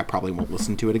whatever, like I probably won't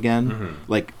listen to it again.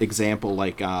 Mm-hmm. Like example,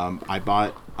 like I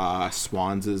bought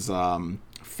Swans'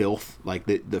 Filth, like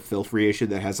the Filth reissue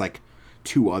that has like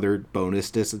 2 other bonus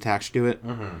discs attached to it.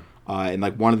 And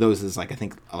like one of those is like I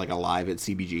think like a Live at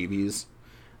CBGB's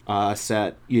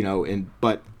set,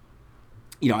 but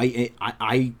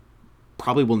I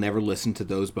probably will never listen to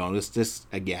those bonus discs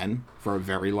again for a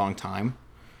very long time,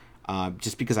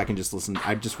 just because I'd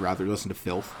just rather listen to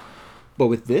Filth. But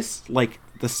with this, like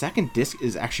the second disc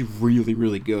is actually really,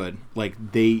 really good. Like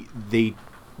they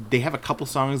have a couple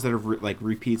songs that are like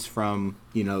repeats from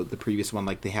the previous one.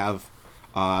 Like they have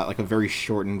like a very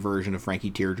shortened version of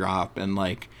Frankie Teardrop and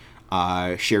like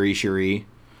Sherry Sherry,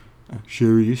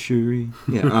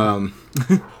 yeah.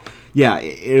 Yeah,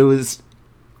 it was,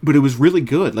 but it was really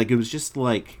good. Like it was just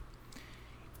like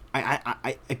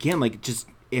I again, like just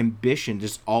ambition,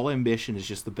 just all ambition is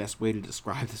just the best way to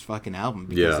describe this fucking album,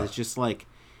 because it's just like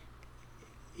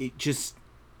it's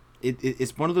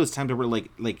one of those times where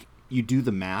like you do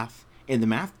the math and the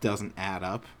math doesn't add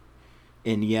up,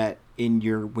 and yet when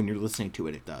you're listening to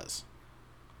it, it does.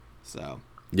 So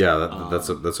yeah, that's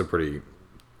a pretty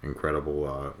incredible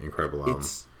album.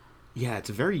 It's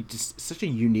a very just such a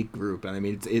unique group, and I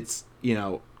mean it's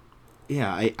I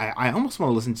almost want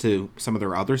to listen to some of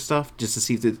their other stuff just to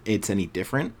see if it's any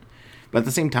different. But at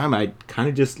the same time, I kind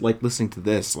of just like listening to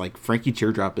this. Like Frankie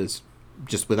Teardrop is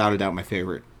just without a doubt my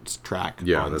favorite track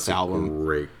on this album.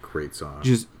 Great song.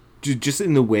 Just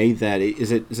in the way that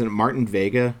is it Martin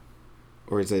Vega,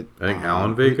 or is it? I think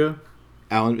Alan Vega.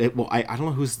 Well, I don't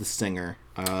know who's the singer.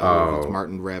 If it's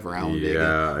Martin Rev or Alan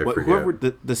Vega. I forget. Whoever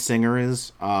the singer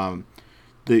is,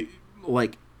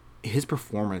 his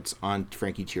performance on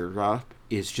Frankie Teardrop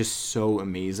is just so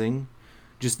amazing.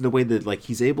 Just the way that like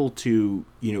he's able to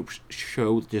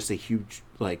show just a huge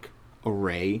like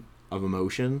array of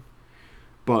emotion,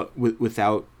 but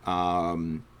without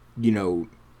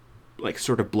like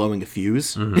sort of blowing a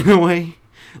fuse in a way.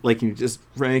 Like just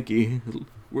Frankie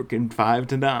working 5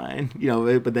 to 9,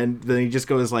 but then he just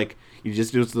goes like he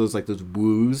just does those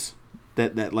woos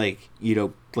that like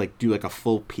like do like a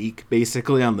full peak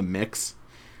basically on the mix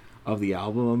of the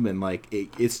album, and like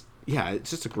it's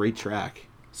just a great track.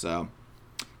 So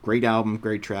great album,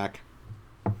 great track.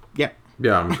 Yeah.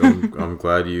 I'm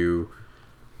glad you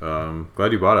bought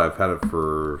it. I've had it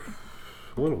for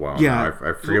a little while now.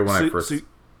 I forget when I first. So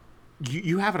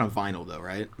you have it on vinyl though,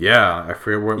 right? Yeah, I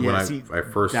forget when I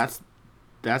first.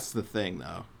 That's the thing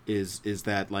though, is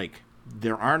that like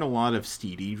there aren't a lot of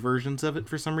CD versions of it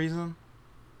for some reason.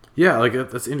 Yeah, like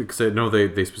that's interesting because I know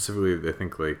they specifically, I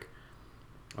think like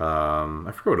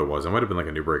I forget what it was. It might have been like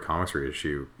a Newbury Comics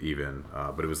reissue even,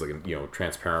 but it was like a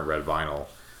transparent red vinyl,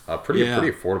 pretty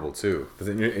affordable too. It's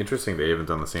interesting they haven't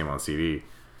done the same on CD.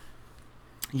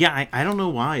 Yeah, I don't know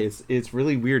why. It's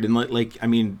really weird, and like I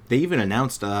mean they even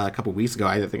announced a couple weeks ago.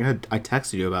 I think I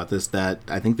texted you about this, that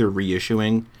I think they're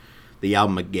reissuing the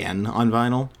album again on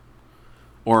vinyl,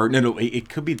 or no, it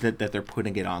could be that they're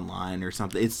putting it online or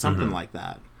something. It's something like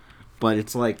that. But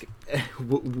it's like,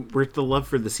 where's the love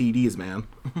for the CDs, man?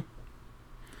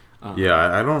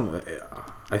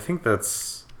 I think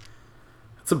that's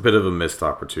a bit of a missed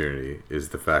opportunity, is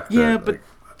the fact that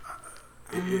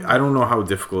I don't know how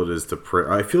difficult it is to print.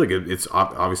 I feel like it's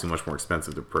obviously much more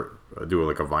expensive to do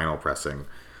like a vinyl pressing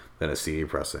than a CD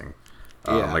pressing.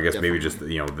 I guess definitely. Maybe just that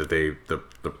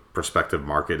the prospective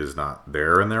market is not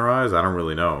there in their eyes. I don't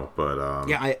really know, but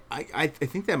I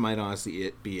think that might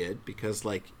honestly be it, because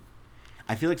like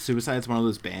I feel like Suicide's one of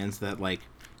those bands that like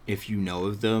if you know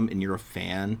of them and you're a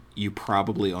fan, you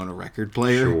probably own a record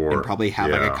player and probably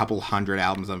have like a couple hundred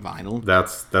albums on vinyl.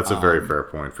 That's a very fair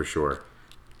point for sure.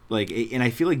 Like, and I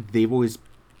feel like they've always,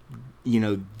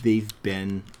 they've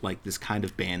been like this kind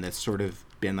of band that's sort of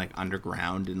been like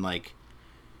underground and like,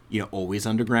 always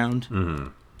underground. Mm-hmm.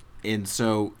 And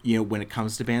so, when it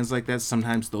comes to bands like that,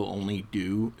 sometimes they'll only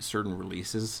do certain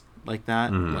releases like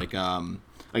that. Mm-hmm. Like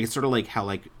it's sort of like how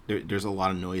like there's a lot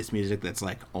of noise music that's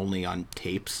like only on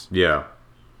tapes. Yeah.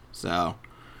 So,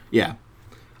 yeah.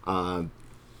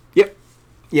 Yep.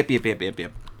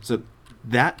 So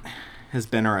that has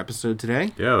been our episode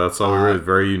today. Yeah, that's all we were.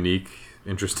 Very unique,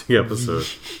 interesting episode.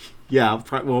 Yeah,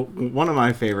 well, one of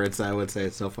my favorites, I would say,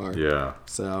 so far. Yeah.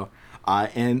 So,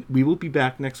 and we will be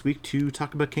back next week to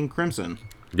talk about King Crimson.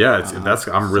 Yeah,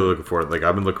 I'm really looking forward. Like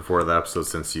I've been looking forward to that episode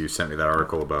since you sent me that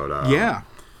article about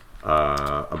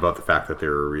about the fact that they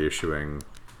were reissuing.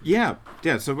 Yeah.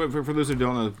 So for those who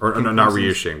don't know, or no, not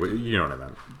reissuing, but you know what I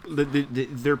meant.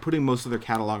 They're putting most of their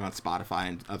catalog on Spotify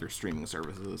and other streaming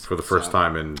services for the first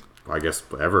time in, I guess,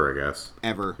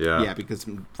 ever. Yeah, because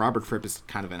Robert Fripp is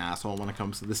kind of an asshole when it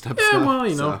comes to this type of stuff.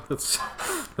 Well, that's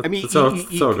I mean, that's how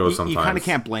it goes sometimes. You kind of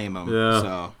can't blame him. Yeah.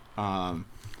 So,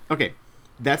 okay,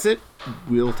 that's it.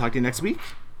 We'll talk to you next week.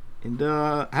 And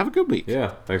have a good week.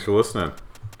 Yeah. Thanks for listening.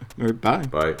 All right, bye.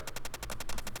 Bye.